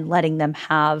happen and letting them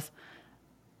have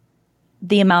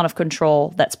the amount of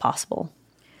control that's possible.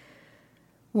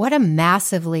 What a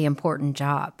massively important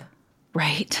job.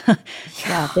 Right.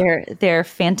 Yeah, they're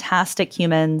fantastic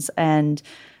humans, and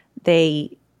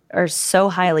they are so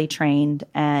highly trained,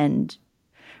 and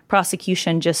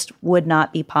prosecution just would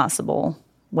not be possible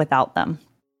without them.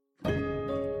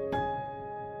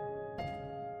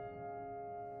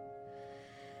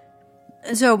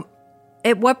 So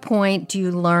at what point do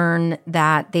you learn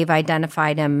that they've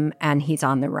identified him and he's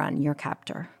on the run, your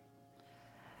captor?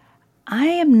 I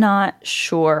am not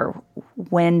sure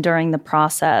when during the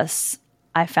process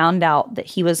I found out that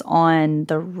he was on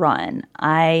the run.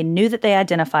 I knew that they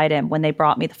identified him when they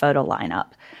brought me the photo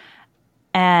lineup.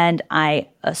 And I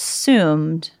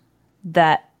assumed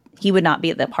that he would not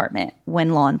be at the apartment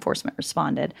when law enforcement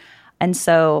responded. And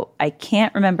so I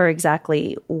can't remember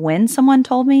exactly when someone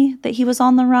told me that he was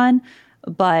on the run,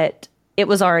 but it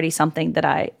was already something that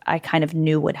I kind of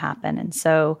knew would happen. And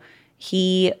so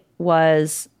he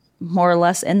was more or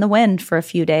less in the wind for a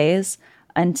few days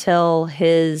until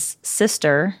his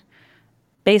sister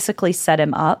basically set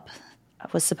him up. I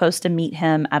was supposed to meet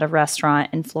him at a restaurant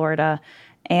in Florida,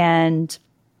 and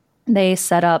they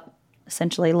set up,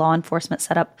 essentially law enforcement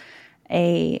set up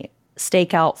a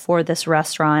stakeout for this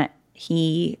restaurant.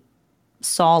 He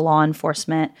saw law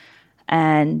enforcement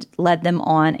and led them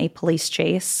on a police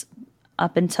chase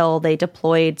up until they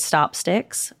deployed stop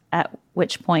sticks, at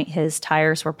which point his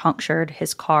tires were punctured,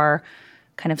 his car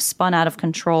kind of spun out of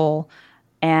control.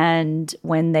 And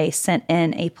when they sent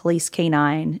in a police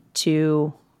canine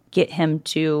to get him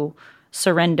to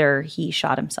surrender, he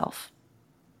shot himself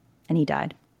and he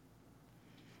died.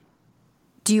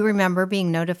 Do you remember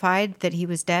being notified that he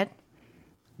was dead?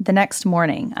 The next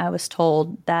morning, I was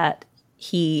told that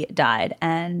he died,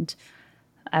 and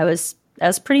I was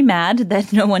pretty mad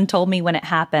that no one told me when it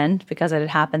happened, because it had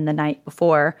happened the night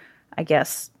before. I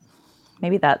guess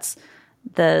maybe that's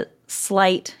the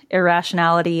slight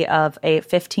irrationality of a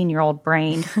 15-year-old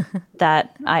brain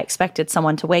that I expected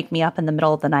someone to wake me up in the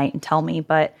middle of the night and tell me,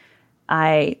 but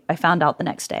I found out the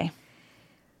next day.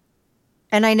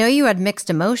 And I know you had mixed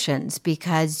emotions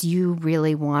because you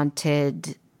really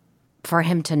wanted for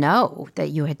him to know that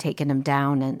you had taken him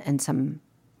down and some...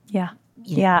 Yeah.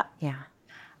 Yeah.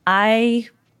 I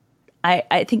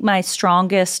think my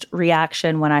strongest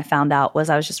reaction when I found out was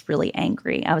I was just really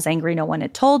angry. I was angry no one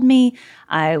had told me.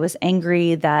 I was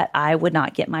angry that I would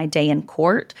not get my day in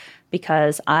court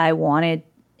because I wanted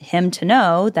him to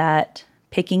know that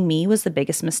picking me was the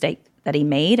biggest mistake that he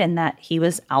made and that he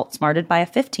was outsmarted by a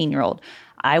 15-year-old.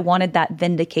 I wanted that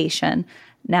vindication.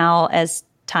 Now, as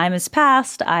time has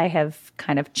passed, I have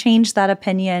kind of changed that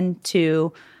opinion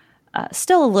to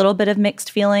Still a little bit of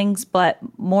mixed feelings, but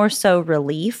more so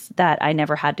relief that I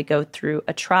never had to go through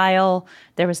a trial.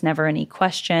 There was never any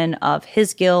question of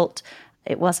his guilt.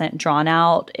 It wasn't drawn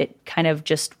out. It kind of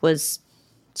just was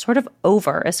sort of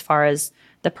over as far as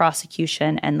the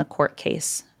prosecution and the court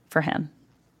case for him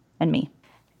and me.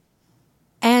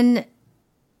 And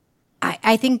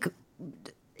I think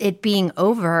it being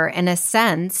over, in a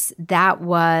sense, that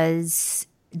was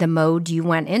the mode you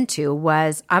went into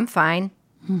was, I'm fine.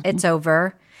 It's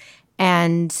over.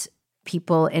 And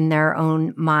people in their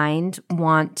own mind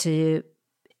want to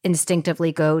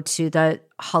instinctively go to the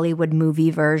Hollywood movie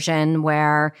version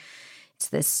where it's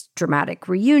this dramatic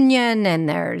reunion and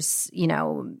there's,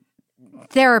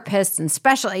 therapists and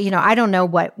special, I don't know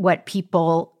what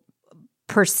people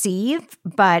perceive,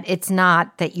 but it's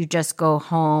not that you just go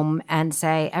home and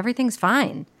say, everything's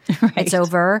fine. Right. It's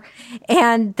over.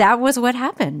 And that was what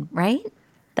happened, right?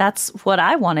 That's what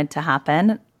I wanted to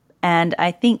happen. And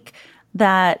I think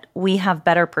that we have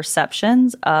better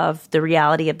perceptions of the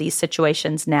reality of these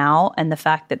situations now and the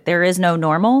fact that there is no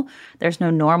normal. There's no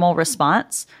normal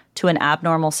response to an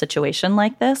abnormal situation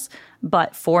like this.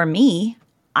 But for me,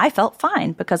 I felt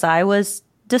fine because I was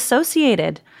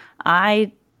dissociated.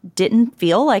 I didn't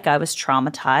feel like I was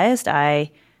traumatized.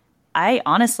 I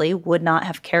honestly would not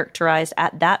have characterized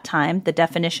at that time the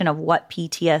definition of what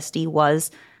PTSD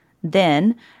was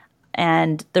then.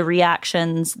 And the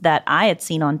reactions that I had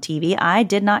seen on TV, I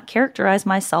did not characterize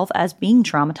myself as being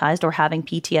traumatized or having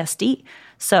PTSD.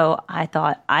 So I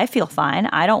thought, I feel fine.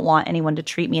 I don't want anyone to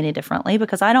treat me any differently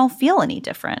because I don't feel any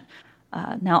different.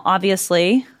 Now,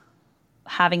 obviously,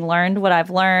 having learned what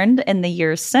I've learned in the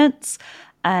years since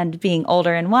and being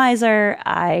older and wiser,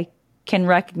 I can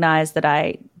recognize that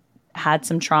I had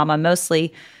some trauma,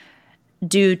 mostly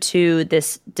due to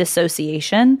this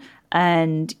dissociation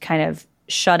and kind of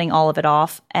shutting all of it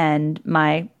off. And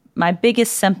my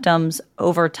biggest symptoms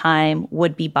over time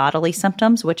would be bodily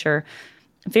symptoms, which are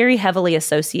very heavily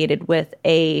associated with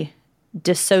a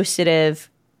dissociative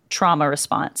trauma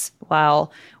response.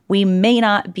 While we may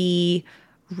not be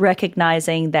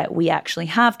recognizing that we actually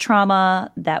have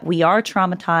trauma, that we are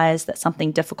traumatized, that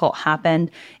something difficult happened,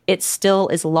 it still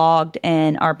is logged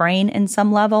in our brain in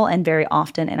some level and very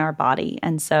often in our body.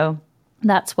 And so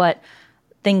that's what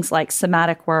things like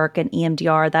somatic work and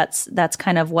EMDR, that's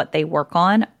kind of what they work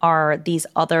on, are these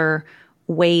other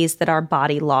ways that our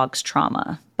body logs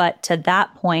trauma. But to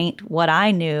that point, what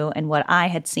I knew and what I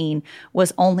had seen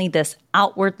was only this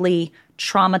outwardly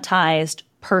traumatized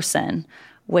person,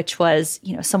 which was,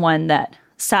 someone that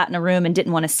sat in a room and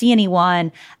didn't want to see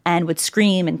anyone and would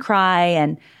scream and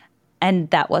cry. And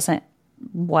that wasn't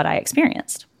what I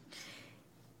experienced.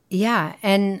 Yeah.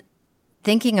 And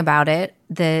thinking about it,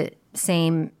 the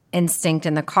same instinct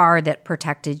in the car that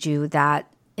protected you, that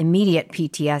immediate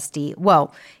PTSD,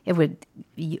 well, it would,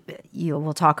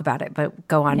 we'll talk about it, but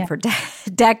go on for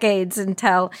decades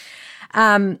until,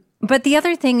 but the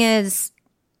other thing is,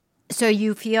 so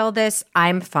you feel this,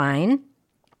 I'm fine.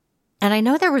 And I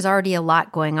know there was already a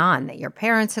lot going on, that your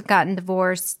parents had gotten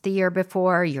divorced the year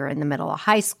before, you're in the middle of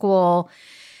high school.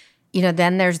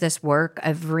 Then there's this work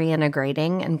of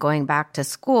reintegrating and going back to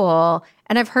school.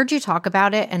 And I've heard you talk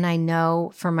about it. And I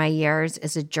know from my years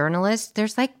as a journalist,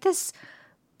 there's like this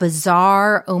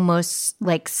bizarre, almost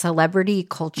like celebrity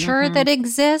culture that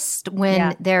exists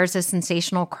when there's a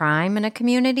sensational crime in a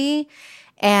community.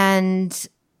 And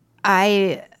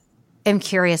I am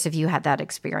curious if you had that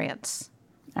experience.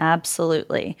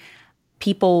 Absolutely.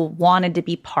 People wanted to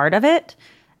be part of it.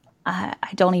 I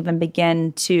don't even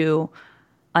begin to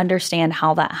understand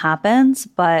how that happens,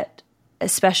 but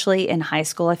especially in high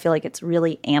school, I feel like it's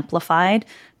really amplified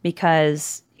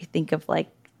because you think of like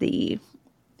the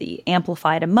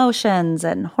amplified emotions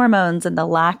and hormones and the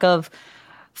lack of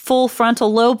full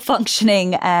frontal lobe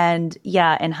functioning. And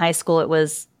in high school, it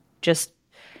was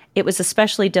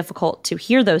especially difficult to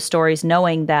hear those stories,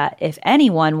 knowing that if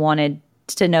anyone wanted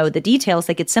to know the details,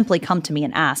 they could simply come to me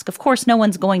and ask. Of course, no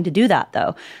one's going to do that,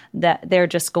 though. That they're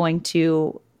just going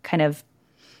to kind of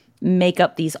make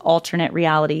up these alternate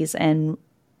realities, and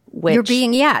which you're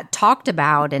being talked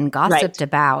about and gossiped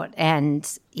about. And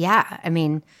I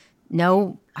mean,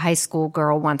 no high school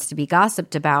girl wants to be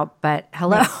gossiped about, but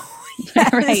hello.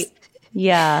 Right.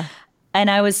 Yeah. And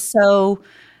I was so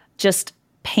just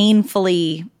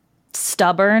painfully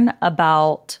stubborn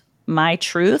about my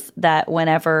truth that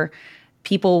whenever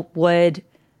people would,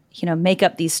 make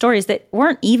up these stories that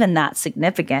weren't even that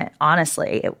significant,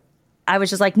 honestly, I was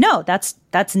just like, no, that's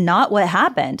not what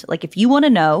happened. Like, if you want to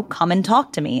know, come and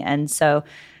talk to me. And so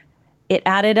it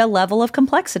added a level of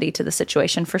complexity to the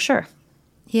situation for sure.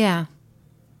 Yeah,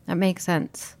 that makes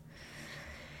sense.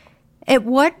 At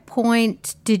what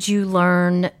point did you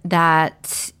learn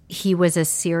that he was a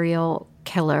serial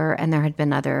killer and there had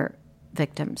been other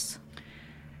victims?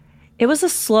 It was a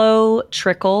slow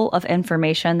trickle of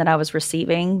information that I was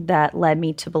receiving that led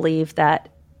me to believe that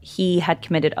he had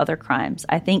committed other crimes.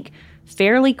 I think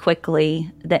fairly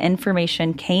quickly the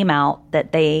information came out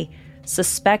that they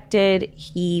suspected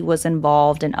he was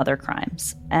involved in other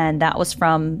crimes, and that was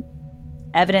from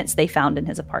evidence they found in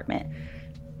his apartment.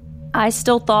 I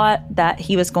still thought that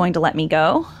he was going to let me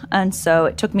go, and so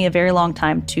it took me a very long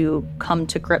time to come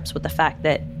to grips with the fact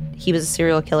that he was a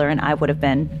serial killer and I would have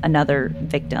been another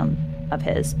victim of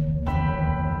his.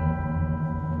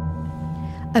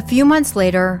 A few months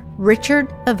later, Richard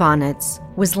Ivanitz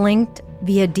was linked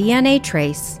via DNA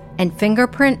trace and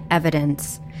fingerprint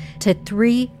evidence to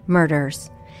 3 murders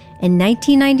in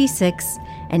 1996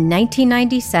 and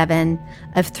 1997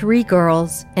 of 3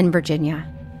 girls in Virginia.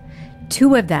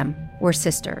 2 of them were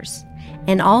sisters,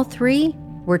 and all 3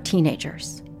 were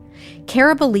teenagers.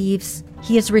 Kara believes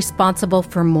he is responsible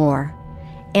for more,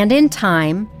 and in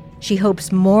time, she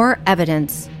hopes more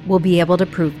evidence will be able to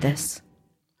prove this.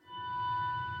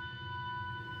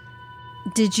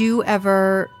 Did you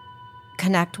ever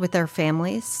connect with their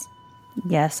families?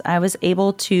 Yes, I was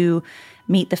able to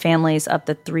meet the families of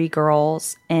the 3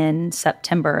 girls in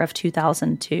September of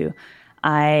 2002.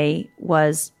 I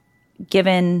was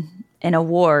given an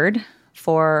award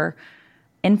for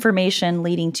information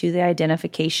leading to the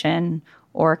identification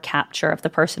or capture of the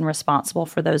person responsible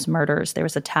for those murders. There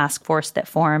was a task force that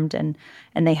formed and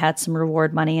they had some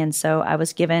reward money. And so I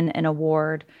was given an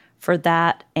award for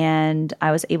that. And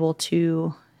I was able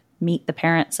to meet the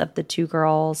parents of the 2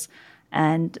 girls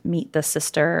and meet the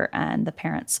sister and the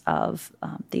parents of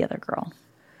the other girl.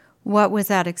 What was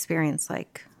that experience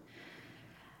like?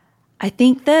 I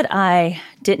think that I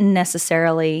didn't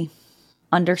necessarily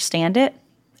understand it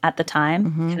at the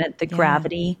time, kind of the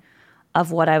gravity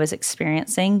of what I was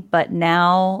experiencing. But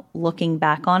now looking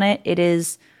back on it, it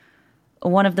is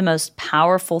one of the most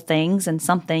powerful things and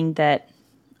something that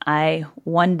I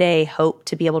one day hope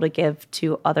to be able to give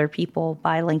to other people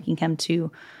by linking him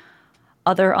to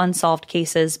other unsolved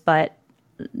cases. But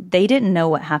they didn't know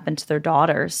what happened to their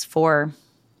daughters for,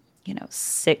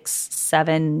 6,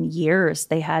 7 years.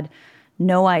 They had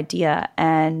no idea.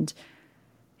 And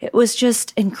it was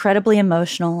just incredibly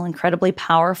emotional, incredibly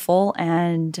powerful,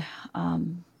 and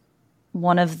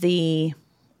one of the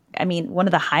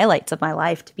highlights of my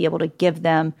life to be able to give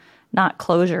them not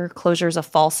closure. Closure is a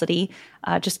falsity.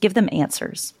 Just give them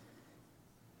answers.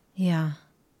 Yeah.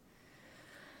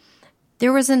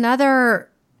 There was another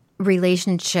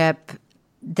relationship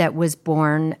that was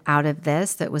born out of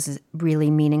this that was really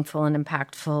meaningful and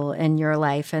impactful in your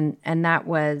life, and that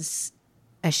was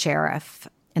a sheriff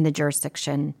in the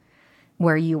jurisdiction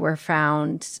where you were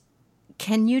found.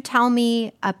 Can you tell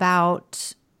me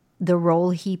about the role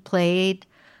he played?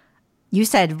 You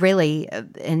said really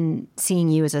in seeing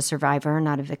you as a survivor,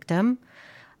 not a victim,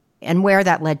 and where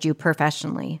that led you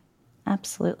professionally.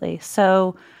 Absolutely.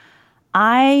 So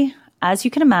I, as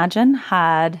you can imagine,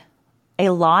 had a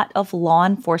lot of law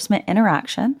enforcement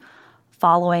interaction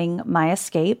following my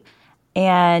escape,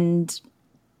 and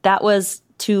that was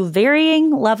to varying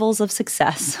levels of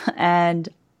success. And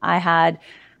I had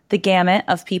the gamut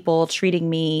of people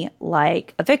treating me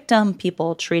like a victim,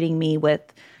 people treating me with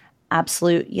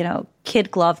absolute, kid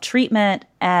glove treatment.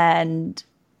 And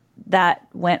that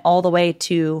went all the way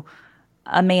to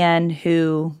a man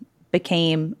who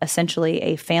became essentially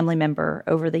a family member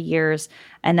over the years.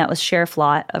 And that was Sheriff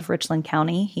Lott of Richland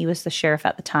County. He was the sheriff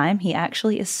at the time. He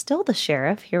actually is still the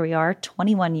sheriff. Here we are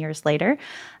 21 years later.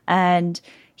 And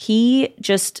he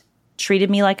just treated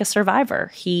me like a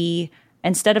survivor. He,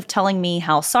 instead of telling me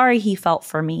how sorry he felt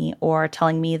for me or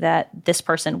telling me that this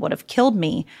person would have killed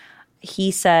me, he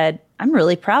said, "I'm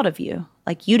really proud of you.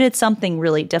 Like, you did something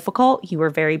really difficult. You were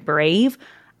very brave."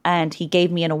 And he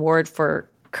gave me an award for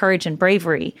courage and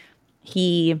bravery.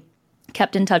 He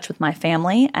kept in touch with my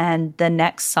family, and the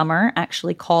next summer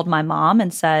actually called my mom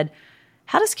and said,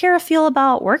 "How does Kara feel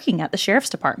about working at the sheriff's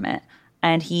department?"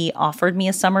 And he offered me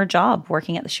a summer job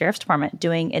working at the sheriff's department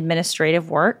doing administrative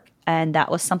work. And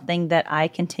that was something that I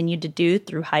continued to do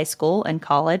through high school and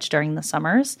college during the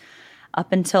summers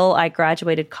up until I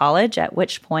graduated college, at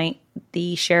which point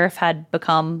the sheriff had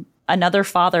become another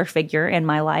father figure in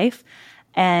my life.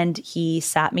 And he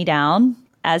sat me down,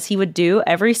 as he would do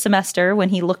every semester when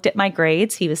he looked at my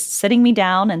grades. He was sitting me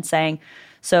down and saying,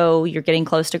 "So you're getting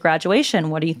close to graduation.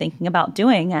 What are you thinking about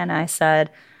doing?" And I said,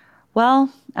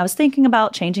 "Well, I was thinking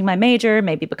about changing my major,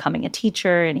 maybe becoming a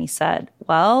teacher." And he said,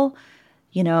 "Well,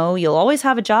 you'll always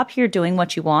have a job here doing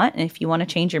what you want. And if you want to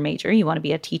change your major, you want to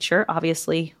be a teacher,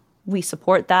 obviously we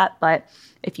support that. But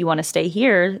if you want to stay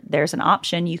here, there's an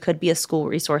option. You could be a school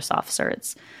resource officer.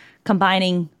 It's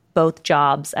combining both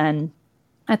jobs. And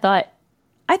I thought,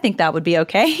 I think that would be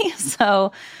okay.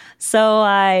 So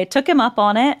I took him up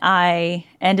on it. I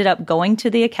ended up going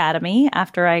to the academy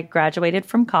after I graduated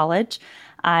from college.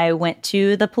 I went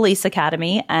to the police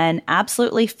academy and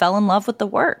absolutely fell in love with the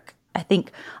work. I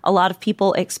think a lot of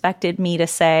people expected me to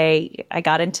say I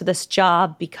got into this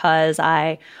job because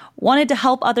I wanted to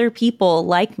help other people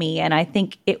like me. And I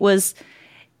think it was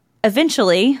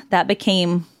eventually that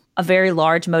became a very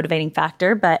large motivating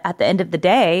factor. But at the end of the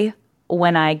day,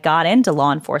 when I got into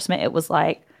law enforcement, it was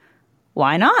like,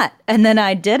 why not? And then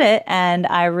I did it and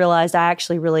I realized I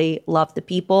actually really loved the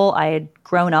people. I had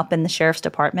grown up in the sheriff's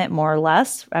department, more or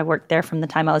less. I worked there from the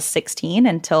time I was 16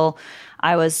 until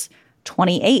I was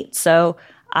 28. So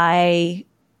I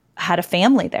had a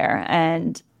family there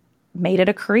and made it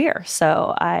a career.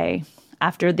 So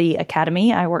after the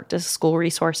academy, I worked as a school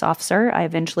resource officer. I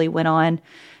eventually went on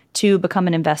to become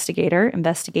an investigator,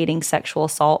 investigating sexual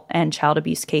assault and child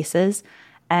abuse cases,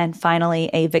 and finally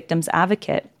a victim's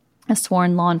advocate, a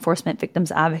sworn law enforcement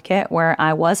victim's advocate, where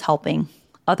I was helping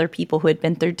other people who had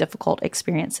been through difficult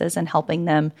experiences and helping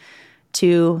them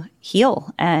to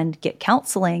heal and get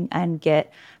counseling and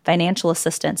get financial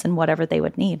assistance and whatever they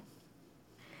would need.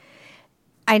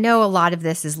 I know a lot of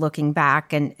this is looking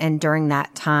back, and during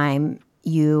that time,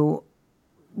 you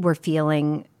were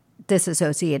feeling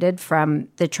disassociated from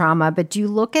the trauma, but do you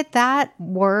look at that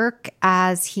work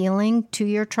as healing to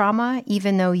your trauma,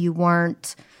 even though you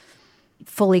weren't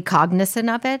fully cognizant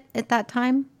of it at that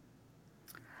time?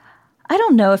 I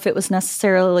don't know if it was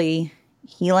necessarily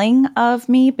healing of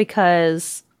me,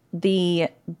 because the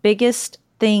biggest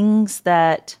things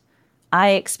that I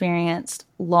experienced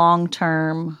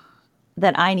long-term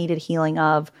that I needed healing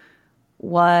of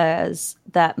was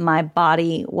that my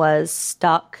body was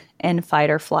stuck in fight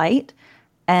or flight,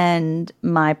 and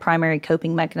my primary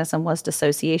coping mechanism was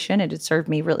dissociation. It had served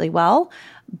me really well,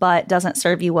 but doesn't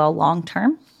serve you well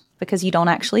long-term because you don't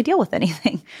actually deal with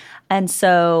anything. And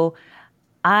so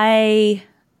I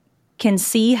can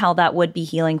see how that would be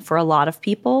healing for a lot of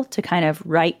people, to kind of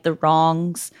right the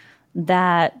wrongs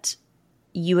that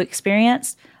you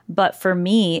experienced. But for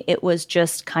me, it was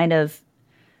just kind of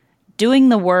doing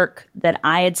the work that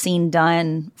I had seen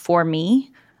done for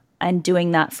me and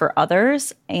doing that for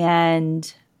others,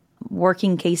 and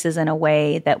working cases in a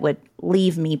way that would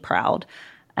leave me proud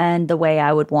and the way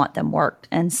I would want them worked.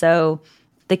 And so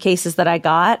the cases that I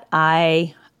got,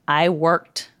 I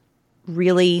worked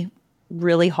really,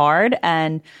 really hard.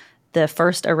 And the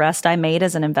first arrest I made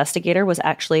as an investigator was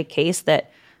actually a case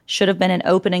that should have been an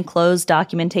open and closed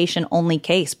documentation only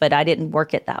case, but I didn't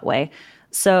work it that way.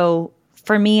 So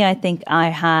for me, I think I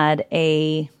had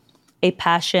a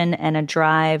passion and a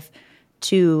drive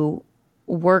to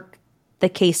work the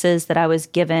cases that I was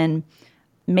given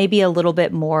maybe a little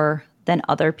bit more than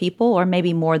other people, or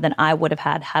maybe more than I would have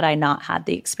had I not had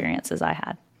the experiences I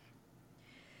had.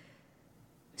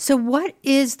 So what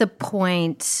is the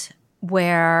point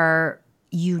where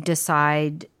you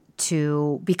decide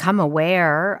to become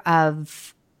aware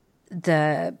of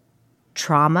the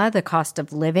trauma, the cost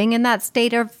of living in that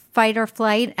state of fight or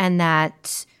flight, and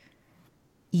that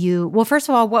well, first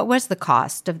of all, what was the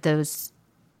cost of those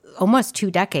almost 2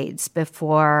 decades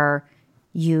before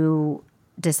you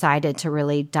decided to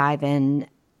really dive in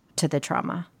to the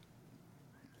trauma?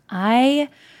 I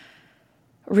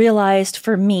realized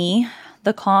for me,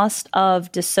 the cost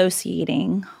of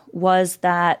dissociating was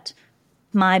that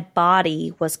my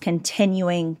body was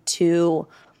continuing to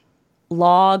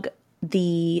log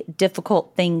the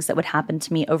difficult things that would happen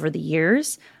to me over the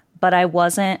years, but I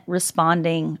wasn't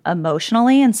responding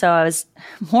emotionally. And so I was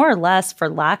more or less, for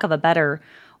lack of a better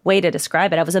way to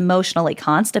describe it, I was emotionally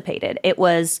constipated. It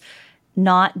was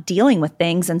not dealing with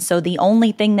things. And so the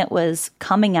only thing that was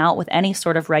coming out with any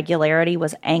sort of regularity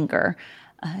was anger.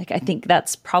 I think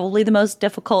that's probably the most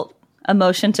difficult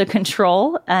emotion to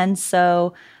control. And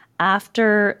so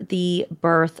after the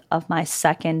birth of my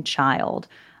second child,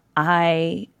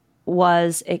 I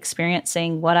was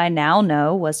experiencing what I now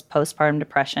know was postpartum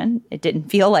depression. It didn't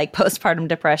feel like postpartum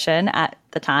depression at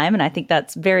the time, and I think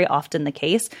that's very often the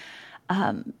case.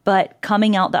 But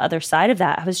coming out the other side of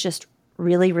that, I was just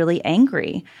really, really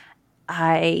angry.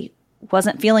 I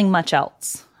wasn't feeling much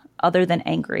else other than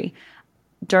angry.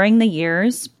 During the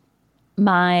years,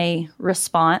 my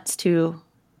response to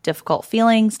difficult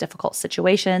feelings, difficult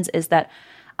situations is that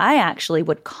I actually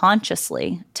would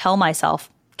consciously tell myself,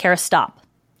 Kara, stop.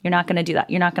 You're not going to do that.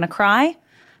 You're not going to cry.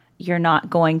 You're not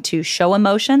going to show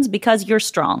emotions because you're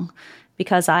strong.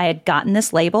 Because I had gotten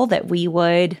this label that we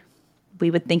would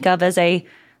think of as a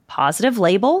positive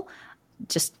label.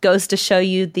 Just goes to show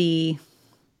you the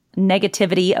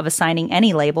negativity of assigning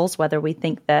any labels, whether we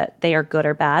think that they are good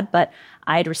or bad. But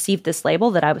I had received this label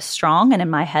that I was strong, and in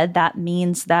my head, that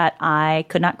means that I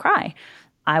could not cry.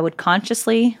 I would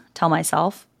consciously tell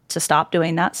myself to stop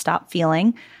doing that, stop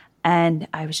feeling, and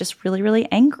I was just really,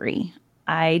 really angry.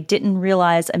 I didn't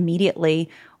realize immediately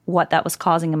what that was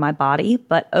causing in my body,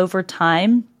 but over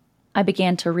time, I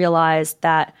began to realize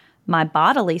that my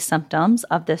bodily symptoms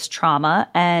of this trauma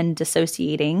and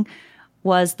dissociating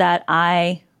was that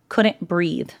I couldn't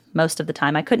breathe most of the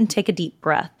time. I couldn't take a deep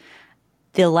breath.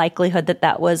 The likelihood that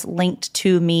that was linked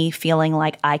to me feeling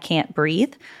like I can't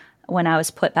breathe when I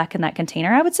was put back in that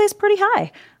container, I would say is pretty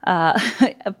high.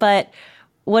 But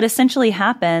what essentially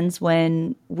happens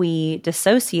when we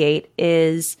dissociate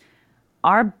is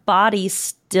our body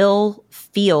still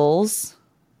feels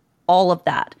all of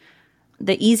that.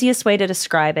 The easiest way to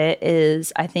describe it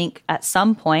is, I think at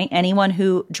some point, anyone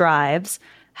who drives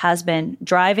has been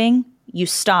driving, you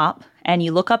stop, and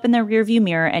you look up in the rearview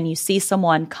mirror and you see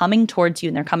someone coming towards you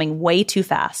and they're coming way too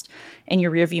fast in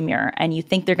your rearview mirror and you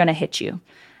think they're going to hit you.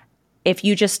 If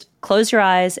you just close your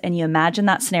eyes and you imagine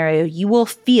that scenario, you will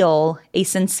feel a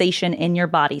sensation in your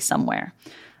body somewhere.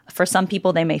 For some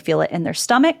people, they may feel it in their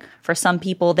stomach. For some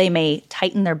people, they may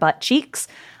tighten their butt cheeks.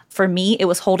 For me, it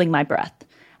was holding my breath.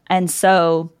 And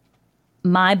so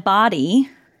my body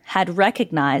had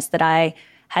recognized that I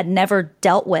had never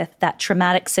dealt with that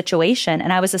traumatic situation.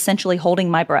 And I was essentially holding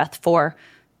my breath for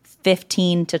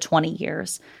 15 to 20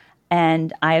 years.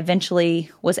 And I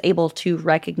eventually was able to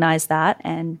recognize that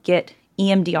and get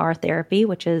EMDR therapy,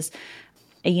 which is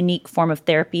a unique form of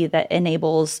therapy that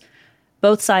enables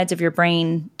both sides of your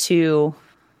brain to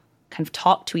kind of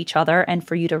talk to each other and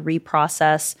for you to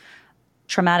reprocess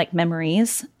traumatic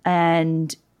memories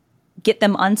and get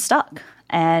them unstuck.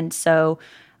 And so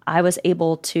I was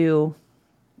able to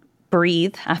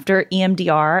breathe after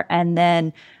EMDR and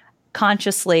then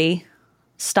consciously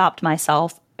stopped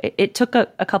myself. It took a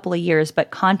couple of years,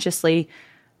 but consciously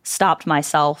stopped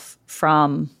myself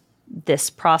from this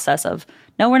process of,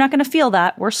 no, we're not going to feel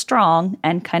that. We're strong,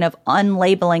 and kind of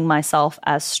unlabeling myself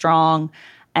as strong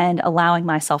and allowing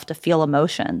myself to feel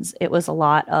emotions. It was a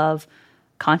lot of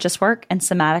conscious work and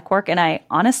somatic work. And I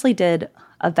honestly did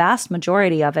a vast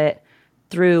majority of it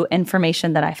through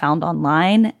information that I found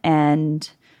online and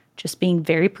just being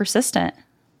very persistent.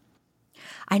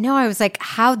 I know. I was like,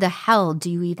 how the hell do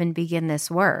you even begin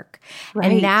this work?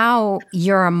 Right. And now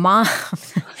you're a mom.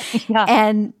 Yeah.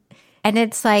 And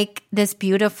it's like this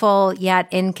beautiful yet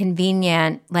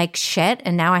inconvenient like shit.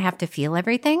 And now I have to feel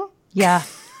everything. Yeah.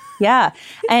 Yeah.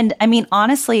 And I mean,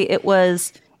 honestly, it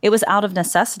was out of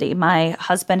necessity. My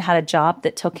husband had a job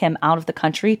that took him out of the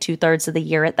country 2/3 of the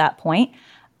year at that point.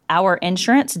 Our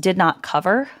insurance did not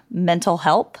cover mental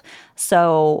health.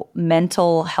 So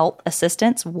mental health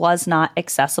assistance was not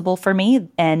accessible for me.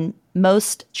 And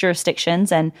most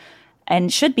jurisdictions and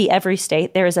should be every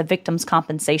state, there is a victims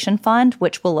compensation fund,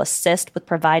 which will assist with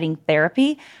providing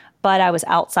therapy. But I was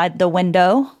outside the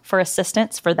window for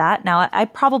assistance for that. Now, I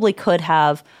probably could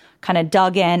have kind of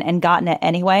dug in and gotten it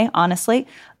anyway, honestly.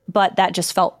 But that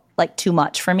just felt like too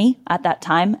much for me at that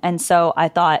time. And so I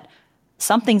thought,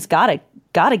 something's gotta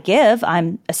give.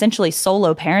 I'm essentially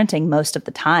solo parenting most of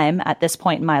the time at this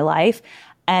point in my life.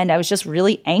 And I was just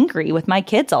really angry with my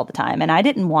kids all the time. And I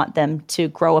didn't want them to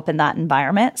grow up in that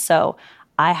environment. So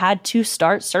I had to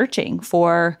start searching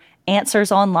for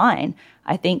answers online.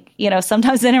 I think,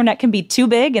 sometimes the internet can be too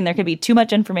big and there can be too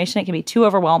much information. It can be too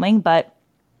overwhelming. But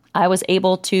I was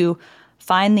able to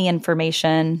find the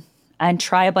information and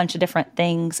try a bunch of different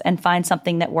things and find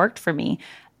something that worked for me.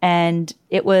 And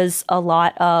it was a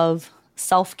lot of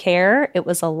self-care. It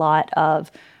was a lot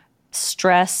of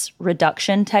stress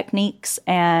reduction techniques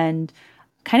and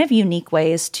kind of unique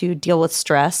ways to deal with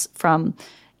stress from,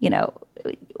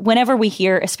 whenever we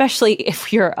hear, especially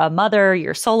if you're a mother,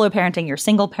 you're solo parenting, you're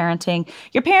single parenting,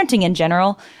 you're parenting in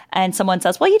general, and someone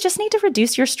says, well, you just need to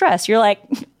reduce your stress. You're like,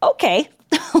 okay,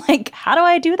 like, how do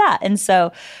I do that? And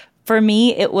so for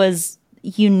me, it was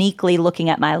uniquely looking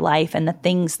at my life and the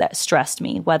things that stressed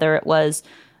me, whether it was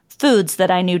foods that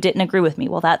I knew didn't agree with me.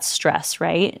 Well, that's stress,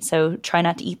 right? So try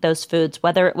not to eat those foods.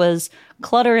 Whether it was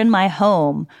clutter in my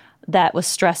home that was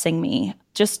stressing me,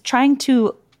 just trying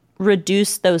to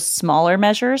reduce those smaller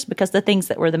measures, because the things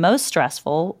that were the most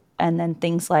stressful, and then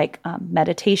things like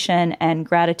meditation and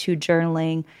gratitude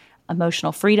journaling,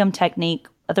 emotional freedom technique,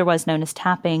 otherwise known as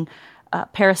tapping,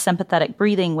 parasympathetic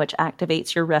breathing, which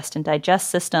activates your rest and digest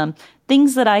system,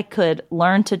 things that I could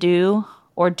learn to do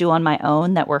or do on my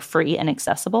own that were free and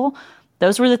accessible.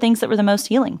 Those were the things that were the most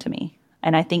healing to me.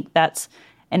 And I think that's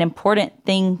an important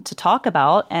thing to talk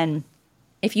about. And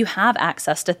if you have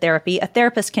access to therapy, a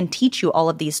therapist can teach you all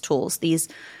of these tools, these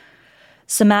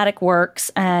somatic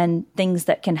works and things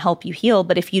that can help you heal.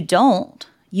 But if you don't,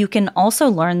 you can also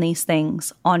learn these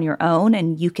things on your own,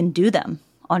 and you can do them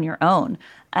on your own.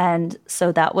 And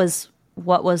so that was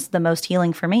what was the most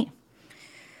healing for me.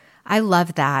 I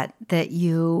love that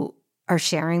you are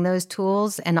sharing those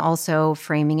tools and also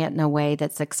framing it in a way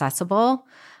that's accessible,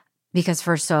 because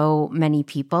for so many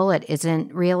people, it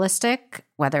isn't realistic,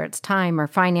 whether it's time or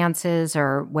finances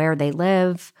or where they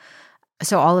live.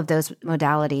 So all of those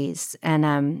modalities.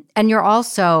 And you're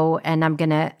also, and I'm going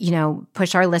to,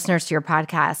 push our listeners to your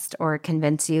podcast or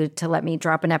convince you to let me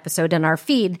drop an episode in our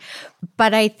feed.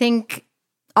 But I think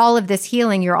all of this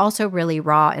healing, you're also really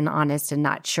raw and honest and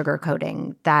not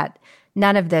sugarcoating that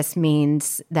none of this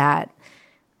means that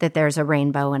there's a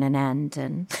rainbow and an end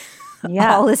and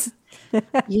all this.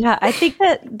 Yeah, I think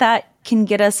that can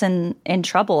get us in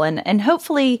trouble. And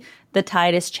hopefully the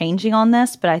tide is changing on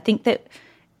this. But I think that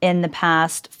in the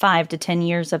past 5 to 10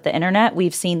 years of the internet,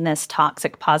 we've seen this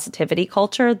toxic positivity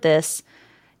culture, this,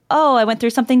 I went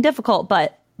through something difficult,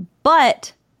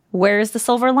 but where's the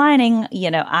silver lining?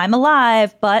 I'm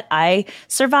alive, but I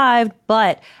survived,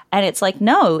 and it's like,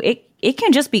 no, it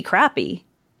can just be crappy.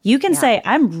 You can say,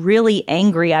 I'm really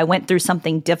angry. I went through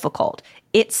something difficult.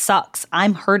 It sucks.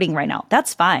 I'm hurting right now.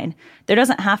 That's fine. There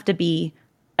doesn't have to be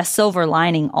a silver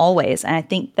lining always. And I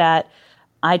think that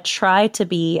I try to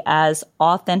be as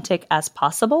authentic as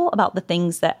possible about the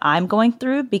things that I'm going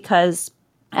through, because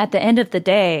at the end of the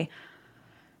day,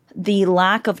 the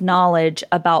lack of knowledge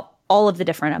about all of the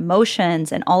different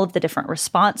emotions and all of the different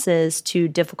responses to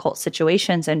difficult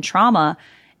situations and trauma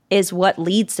is what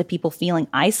leads to people feeling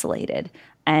isolated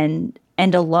and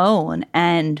alone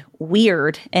and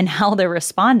weird in how they're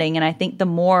responding. And I think the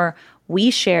more we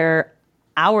share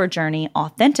our journey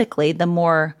authentically, the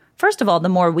more, first of all, the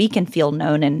more we can feel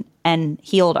known and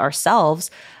healed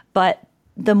ourselves, but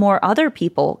the more other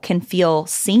people can feel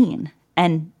seen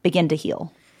and begin to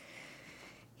heal.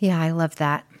 Yeah, I love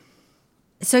that.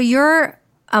 So you're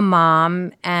a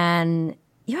mom and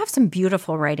you have some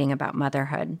beautiful writing about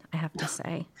motherhood, I have to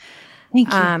say.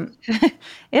 Thank you.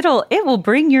 It will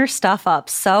bring your stuff up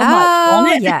so much,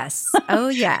 won't it? Yes. Oh,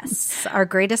 yes. Our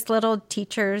greatest little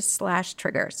teachers /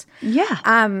 triggers.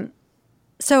 Yeah.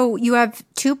 So you have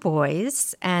 2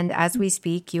 boys, and as we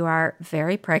speak, you are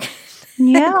very pregnant.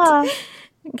 Yeah.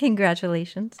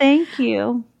 Congratulations. Thank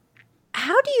you.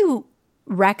 How do you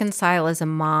reconcile as a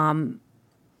mom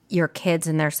your kids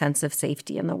and their sense of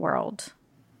safety in the world?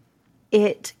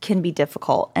 It can be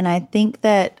difficult. And I think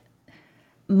that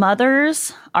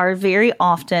mothers are very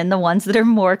often the ones that are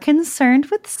more concerned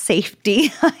with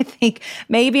safety. I think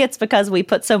maybe it's because we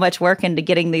put so much work into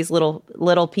getting these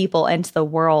little people into the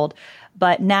world.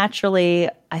 But naturally,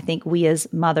 I think we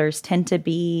as mothers tend to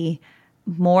be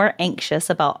more anxious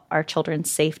about our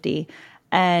children's safety.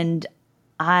 And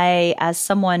I, as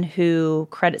someone who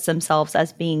credits themselves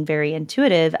as being very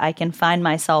intuitive, I can find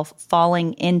myself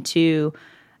falling into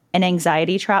an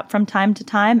anxiety trap from time to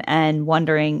time and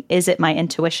wondering, is it my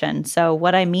intuition? So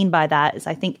what I mean by that is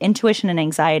I think intuition and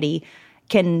anxiety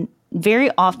can very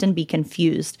often be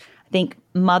confused. I think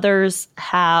mothers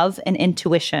have an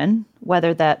intuition,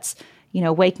 whether that's,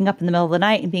 waking up in the middle of the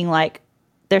night and being like,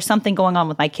 there's something going on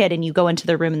with my kid, and you go into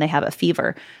the room and they have a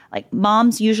fever. Like,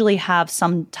 moms usually have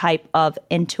some type of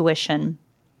intuition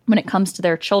when it comes to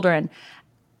their children,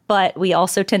 but we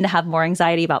also tend to have more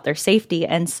anxiety about their safety.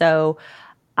 And so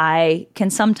I can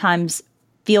sometimes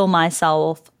feel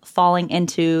myself falling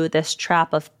into this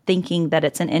trap of thinking that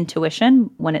it's an intuition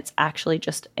when it's actually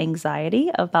just anxiety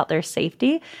about their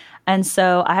safety. And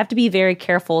so I have to be very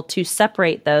careful to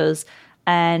separate those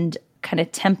and kind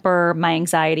of temper my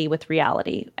anxiety with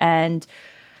reality. And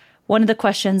one of the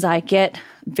questions I get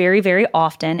very, very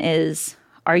often is,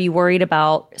 are you worried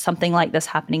about something like this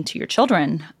happening to your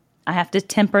children? I have to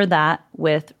temper that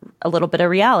with a little bit of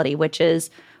reality, which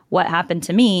is what happened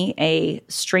to me. A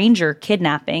stranger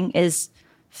kidnapping is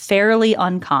fairly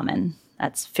uncommon.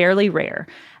 That's fairly rare.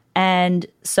 And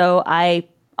so I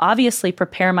obviously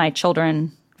prepare my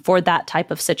children for that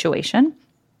type of situation.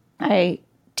 I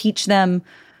teach them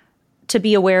to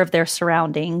be aware of their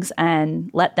surroundings and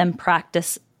let them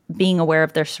practice being aware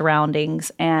of their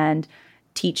surroundings and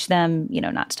teach them,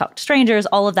 not to talk to strangers,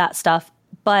 all of that stuff.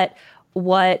 But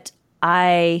what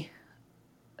I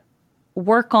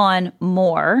work on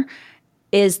more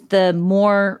is the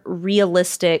more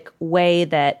realistic way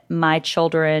that my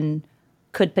children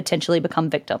could potentially become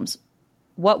victims.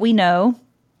 What we know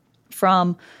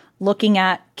from looking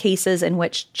at cases in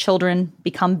which children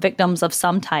become victims of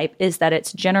some type is that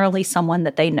it's generally someone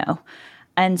that they know.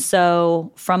 And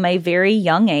so from a very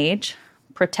young age,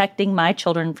 protecting my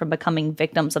children from becoming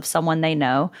victims of someone they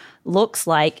know looks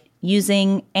like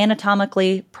using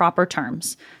anatomically proper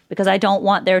terms, because I don't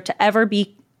want there to ever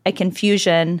be a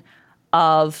confusion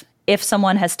of if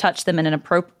someone has touched them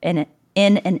in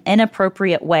an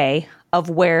inappropriate way of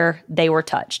where they were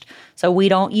touched. So we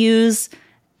don't use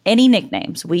any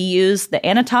nicknames. We use the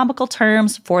anatomical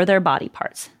terms for their body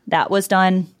parts. That was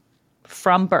done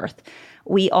from birth.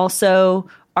 We also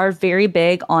are very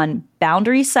big on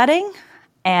boundary setting,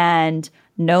 and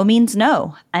no means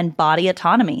no, and body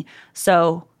autonomy.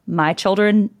 So my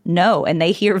children know, and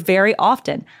they hear very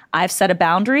often, I've set a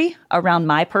boundary around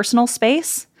my personal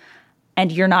space,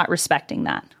 and you're not respecting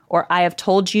that. Or I have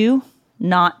told you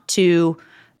not to,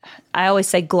 I always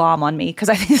say glom on me, because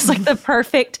I think it's like the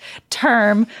perfect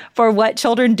term for what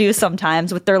children do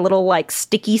sometimes with their little like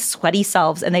sticky, sweaty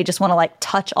selves, and they just want to like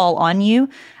touch all on you.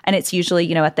 And it's usually,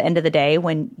 you know, at the end of the day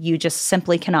when you just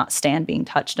simply cannot stand being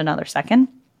touched another second.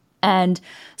 And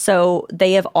so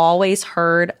they have always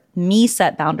heard me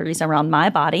set boundaries around my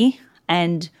body,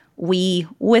 and we,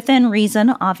 within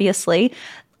reason, obviously,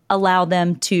 allow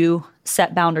them to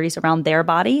set boundaries around their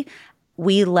body.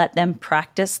 We let them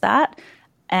practice that,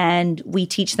 and we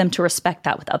teach them to respect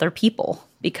that with other people.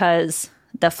 Because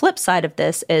the flip side of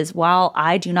this is, while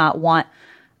I do not want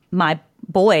my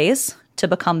boys to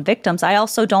become victims, I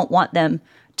also don't want them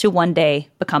to one day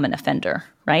become an offender,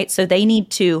 right? So they need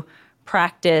to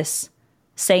practice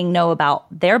saying no about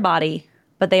their body,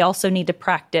 but they also need to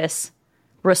practice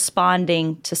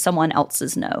responding to someone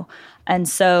else's no. And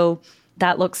so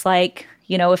that looks like,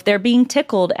 you know, if they're being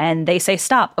tickled and they say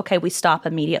stop, okay, we stop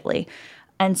immediately.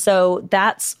 And so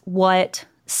that's what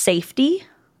safety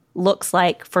looks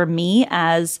like for me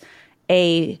as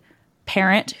a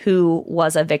parent who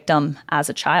was a victim as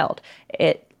a child.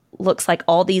 It looks like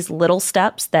all these little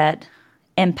steps that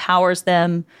empowers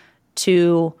them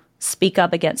to speak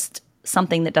up against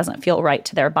something that doesn't feel right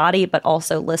to their body, but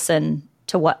also listen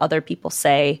to what other people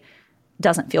say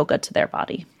doesn't feel good to their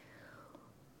body.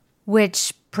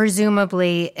 Which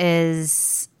presumably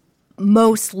is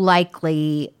most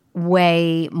likely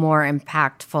way more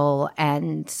impactful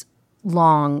and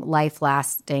long,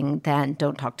 life-lasting than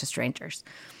Don't Talk to Strangers.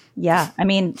 Yeah, I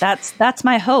mean, that's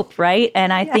my hope, right?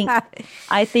 And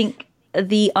I think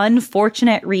the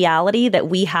unfortunate reality that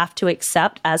we have to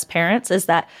accept as parents is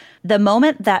that the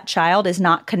moment that child is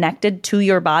not connected to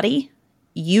your body,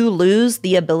 you lose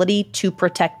the ability to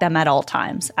protect them at all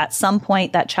times. At some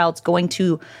point, that child's going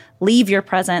to leave your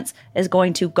presence, is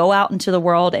going to go out into the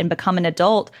world and become an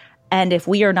adult. And if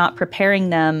we are not preparing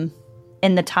them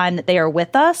in the time that they are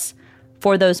with us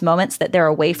for those moments that they're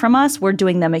away from us, we're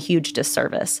doing them a huge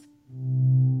disservice.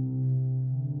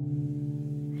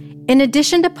 In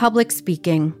addition to public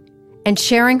speaking and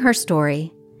sharing her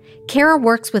story, Kara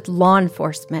works with law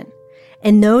enforcement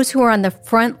and those who are on the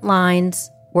front lines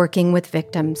working with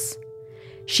victims.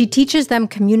 She teaches them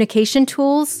communication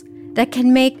tools that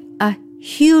can make a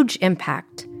huge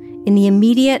impact in the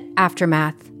immediate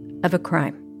aftermath of a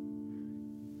crime.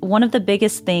 One of the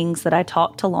biggest things that I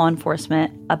talk to law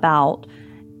enforcement about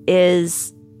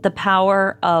is the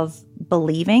power of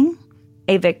believing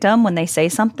a victim when they say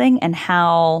something, and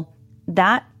how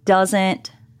that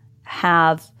doesn't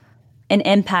have an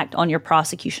impact on your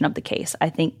prosecution of the case. I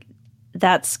think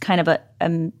that's kind of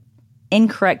an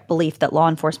incorrect belief that law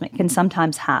enforcement can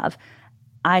sometimes have.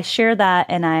 I share that,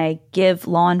 and I give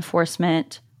law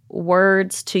enforcement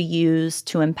words to use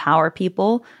to empower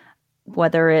people,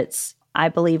 whether it's, I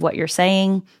believe what you're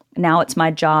saying, now it's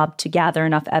my job to gather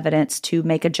enough evidence to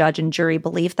make a judge and jury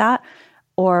believe that,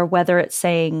 or whether it's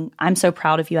saying, I'm so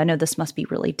proud of you, I know this must be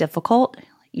really difficult.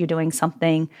 You're doing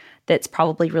something that's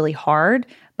probably really hard,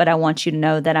 but I want you to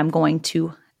know that I'm going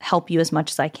to help you as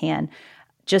much as I can.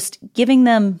 Just giving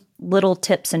them little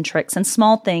tips and tricks and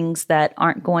small things that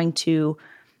aren't going to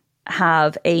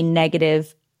have a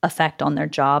negative effect on their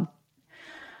job.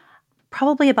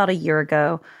 Probably about a year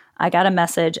ago, I got a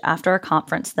message after a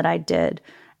conference that I did.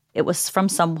 It was from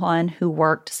someone who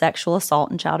worked sexual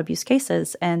assault and child abuse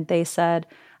cases. And they said,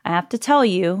 I have to tell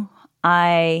you,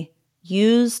 I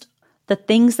used the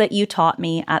things that you taught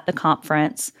me at the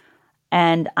conference,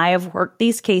 and I have worked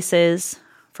these cases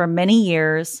for many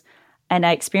years, and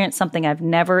I experienced something I've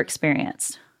never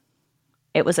experienced.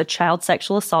 It was a child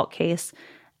sexual assault case,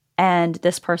 and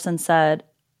this person said,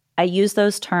 I use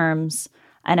those terms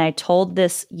And I told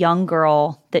this young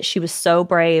girl that she was so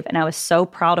brave and I was so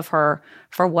proud of her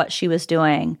for what she was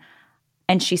doing.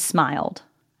 And she smiled.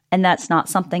 And that's not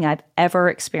something I've ever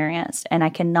experienced. And I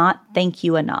cannot thank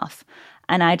you enough.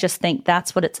 And I just think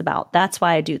that's what it's about. That's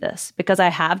why I do this, because I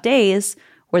have days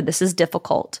where this is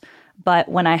difficult. But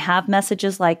when I have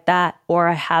messages like that, or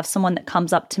I have someone that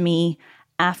comes up to me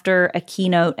after a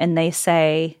keynote and they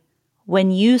say,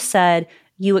 when you said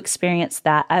you experienced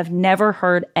that, I've never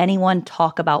heard anyone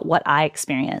talk about what I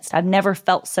experienced. I've never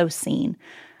felt so seen.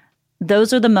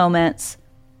 Those are the moments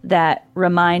that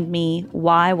remind me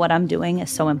why what I'm doing is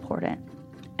so important.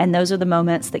 And those are the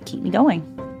moments that keep me going.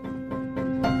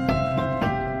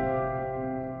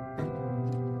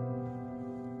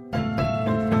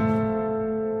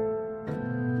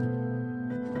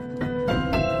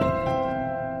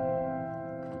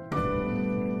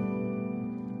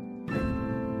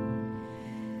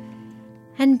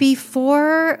 And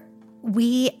before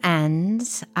we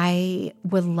end, I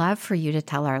would love for you to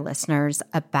tell our listeners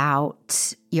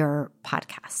about your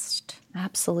podcast.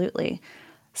 Absolutely.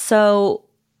 So,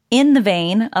 in the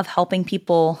vein of helping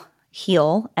people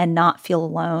heal and not feel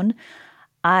alone,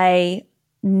 I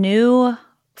knew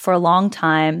for a long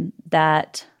time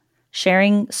that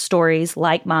sharing stories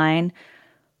like mine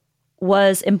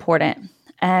was important.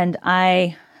 And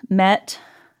I met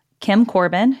Kim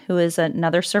Corbin, who is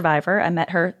another survivor. I met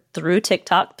her through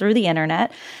TikTok, through the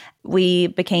internet. We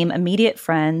became immediate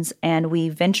friends and we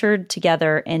ventured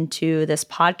together into this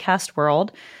podcast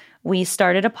world. We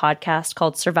started a podcast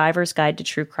called Survivor's Guide to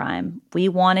True Crime. We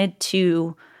wanted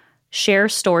to share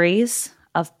stories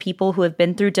of people who have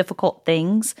been through difficult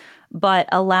things, but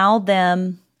allow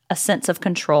them a sense of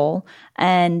control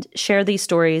and share these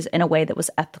stories in a way that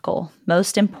was ethical.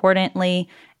 Most importantly,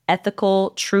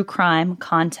 ethical true crime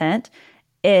content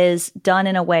is done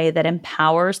in a way that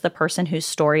empowers the person whose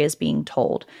story is being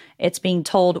told. It's being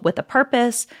told with a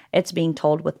purpose. It's being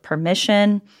told with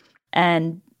permission.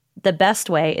 And the best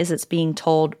way is it's being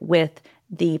told with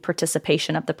the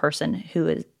participation of the person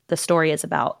who the story is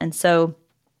about. And so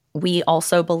we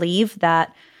also believe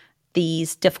that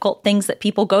these difficult things that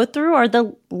people go through are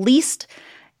the least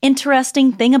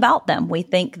interesting thing about them. We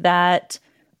think that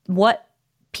what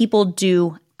people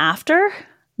do after,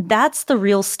 that's the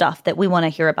real stuff that we want to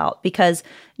hear about, because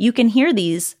you can hear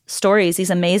these stories, these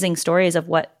amazing stories of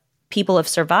what people have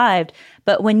survived.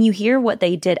 But when you hear what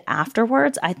they did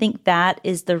afterwards, I think that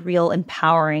is the real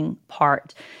empowering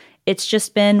part. It's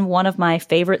just been one of my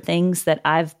favorite things that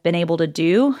I've been able to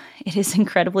do. It is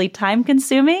incredibly time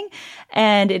consuming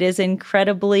and it is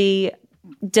incredibly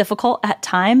difficult at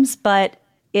times, but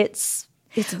it's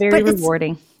very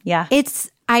rewarding. Yeah.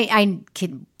 I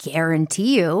can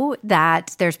guarantee you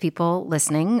that there's people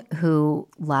listening who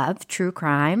love true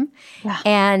crime. Yeah.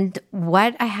 And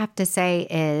what I have to say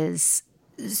is,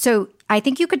 so I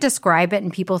think you could describe it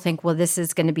and people think, well, this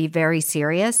is going to be very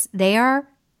serious. They are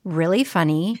really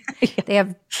funny. They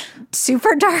have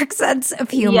super dark sense of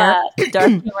humor. Yeah,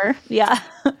 dark humor. Yeah.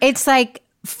 It's like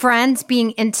friends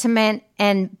being intimate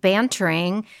and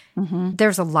bantering. Mm-hmm.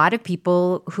 There's a lot of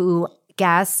people who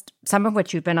guest, some of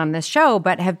which you've been on this show,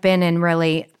 but have been in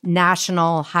really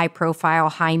national, high-profile,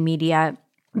 high-media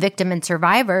victim and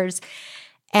survivors.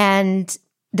 And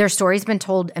their story's been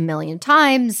told a million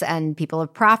times and people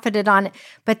have profited on it.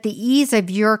 But the ease of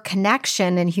your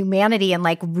connection and humanity and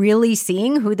like really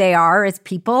seeing who they are as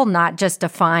people, not just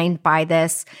defined by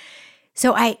this.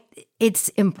 So it's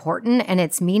important and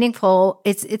it's meaningful.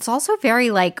 It's also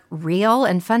very like real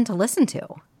and fun to listen to.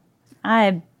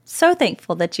 I'm so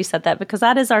thankful that you said that, because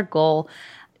that is our goal.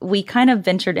 We kind of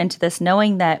ventured into this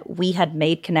knowing that we had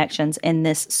made connections in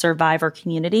this survivor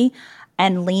community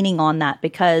and leaning on that,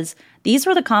 because these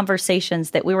were the conversations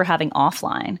that we were having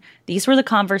offline. These were the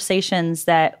conversations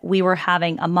that we were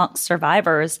having amongst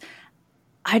survivors.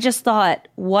 I just thought,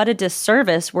 what a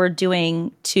disservice we're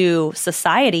doing to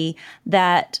society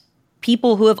that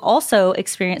people who have also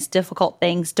experienced difficult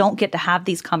things don't get to have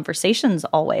these conversations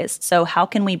always. So how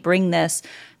can we bring this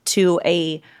to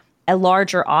a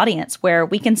larger audience where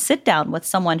we can sit down with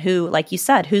someone who, like you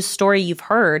said, whose story you've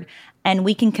heard, and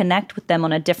we can connect with them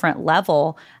on a different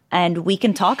level, and we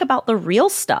can talk about the real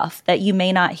stuff that you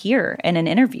may not hear in an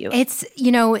interview. It's,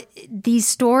 these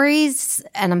stories,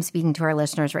 and I'm speaking to our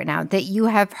listeners right now, that you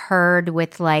have heard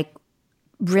with like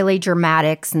really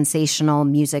dramatic, sensational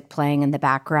music playing in the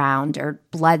background or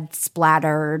blood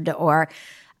splattered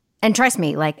and trust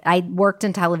me, like I worked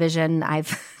in television,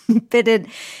 I've been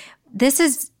this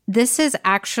is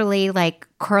actually like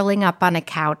curling up on a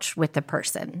couch with the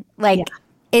person. Like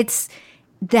It's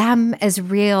them as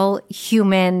real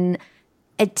human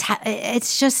it's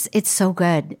so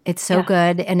good. It's so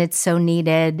good, and it's so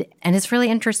needed, and it's really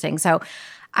interesting. So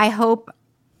I hope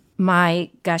my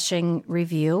gushing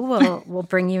review will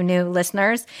bring you new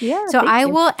listeners. Yeah. So I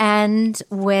will end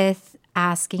with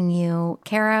asking you,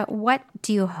 Kara, what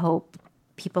do you hope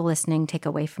people listening take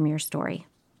away from your story?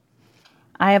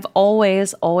 I have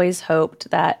always hoped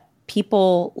that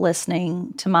people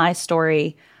listening to my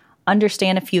story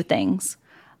understand a few things.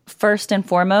 First and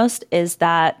foremost is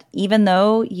that even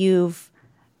though you've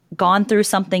gone through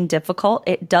something difficult,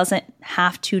 it doesn't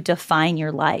have to define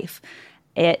your life.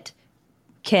 It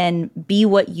can be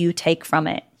what you take from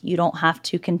it. You don't have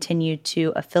to continue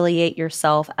to affiliate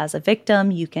yourself as a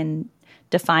victim. You can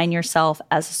define yourself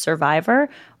as a survivor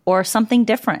or something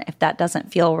different if that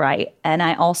doesn't feel right. And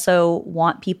I also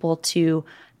want people to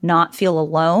not feel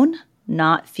alone,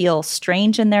 not feel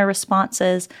strange in their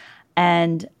responses.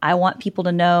 And I want people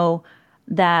to know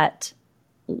that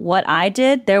what I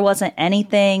did, there wasn't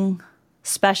anything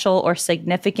special or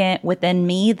significant within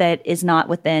me that is not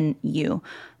within you.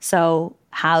 So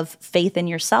have faith in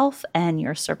yourself and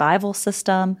your survival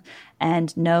system,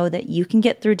 and know that you can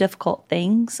get through difficult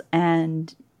things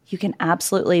and you can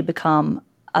absolutely become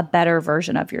a better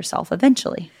version of yourself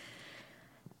eventually.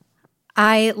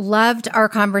 I loved our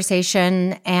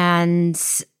conversation, and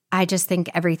I just think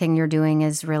everything you're doing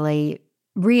is really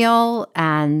real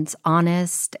and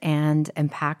honest and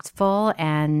impactful,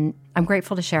 and I'm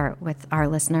grateful to share it with our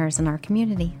listeners and our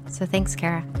community. So thanks,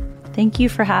 Kara. Thank you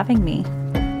for having me.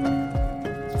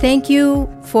 Thank you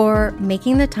for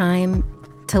making the time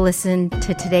to listen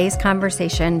to today's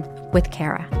conversation with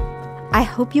Kara. I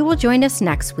hope you will join us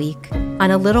next week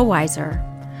on A Little Wiser,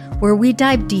 where we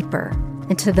dive deeper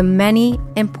into the many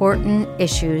important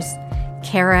issues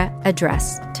Kara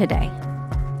addressed today.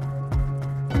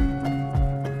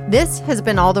 This has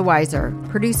been All the Wiser,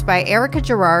 produced by Erica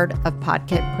Gerard of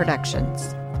Podkit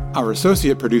Productions. Our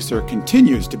associate producer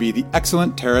continues to be the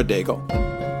excellent Tara Daigle.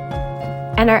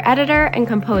 And our editor and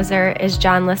composer is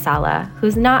John LaSala,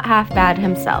 who's not half bad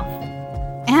himself.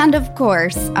 And of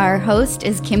course, our host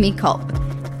is Kimmy Culp,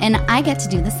 and I get to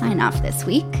do the sign-off this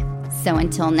week. So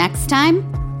until next time,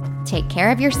 take care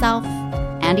of yourself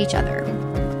and each other.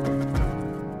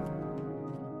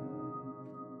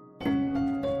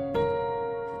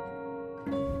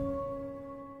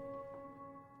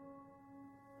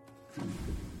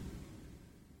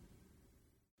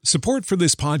 Support for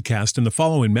this podcast and the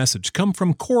following message come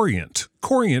from Corient.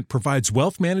 Corient provides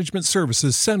wealth management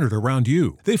services centered around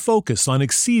you. They focus on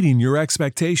exceeding your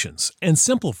expectations and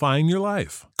simplifying your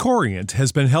life. Corient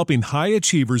has been helping high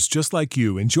achievers just like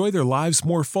you enjoy their lives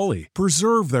more fully,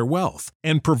 preserve their wealth,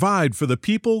 and provide for the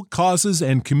people, causes,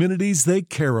 and communities they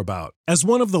care about. As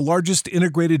one of the largest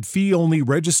integrated fee-only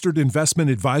registered investment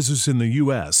advisors in the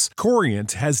U.S.,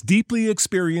 Corient has deeply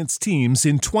experienced teams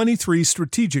in 23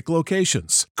 strategic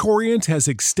locations. Corient has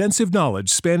extensive knowledge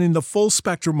spanning the full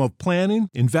spectrum of planning,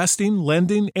 investing,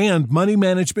 lending, and money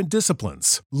management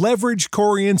disciplines. Leverage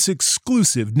Corient's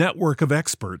exclusive network of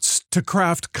experts to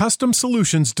craft custom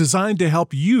solutions designed to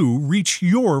help you reach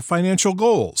your financial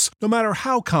goals, no matter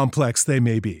how complex they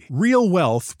may be. Real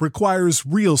wealth requires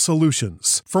real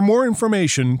solutions. For more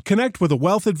information, connect with a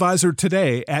wealth advisor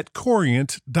today at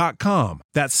Corient.com.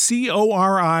 That's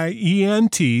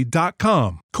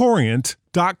Corient.com.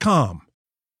 Corient.com.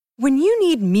 When you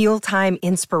need mealtime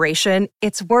inspiration,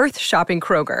 it's worth shopping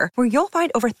Kroger, where you'll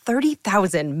find over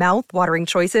 30,000 mouth-watering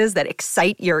choices that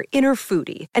excite your inner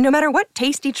foodie. And no matter what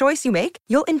tasty choice you make,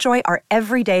 you'll enjoy our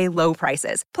everyday low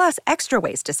prices, plus extra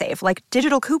ways to save, like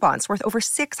digital coupons worth over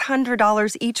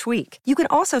 $600 each week. You can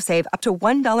also save up to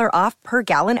 $1 off per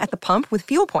gallon at the pump with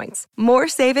fuel points. More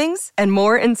savings and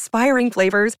more inspiring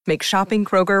flavors make shopping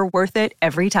Kroger worth it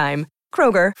every time.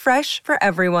 Kroger, fresh for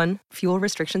everyone. Fuel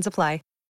restrictions apply.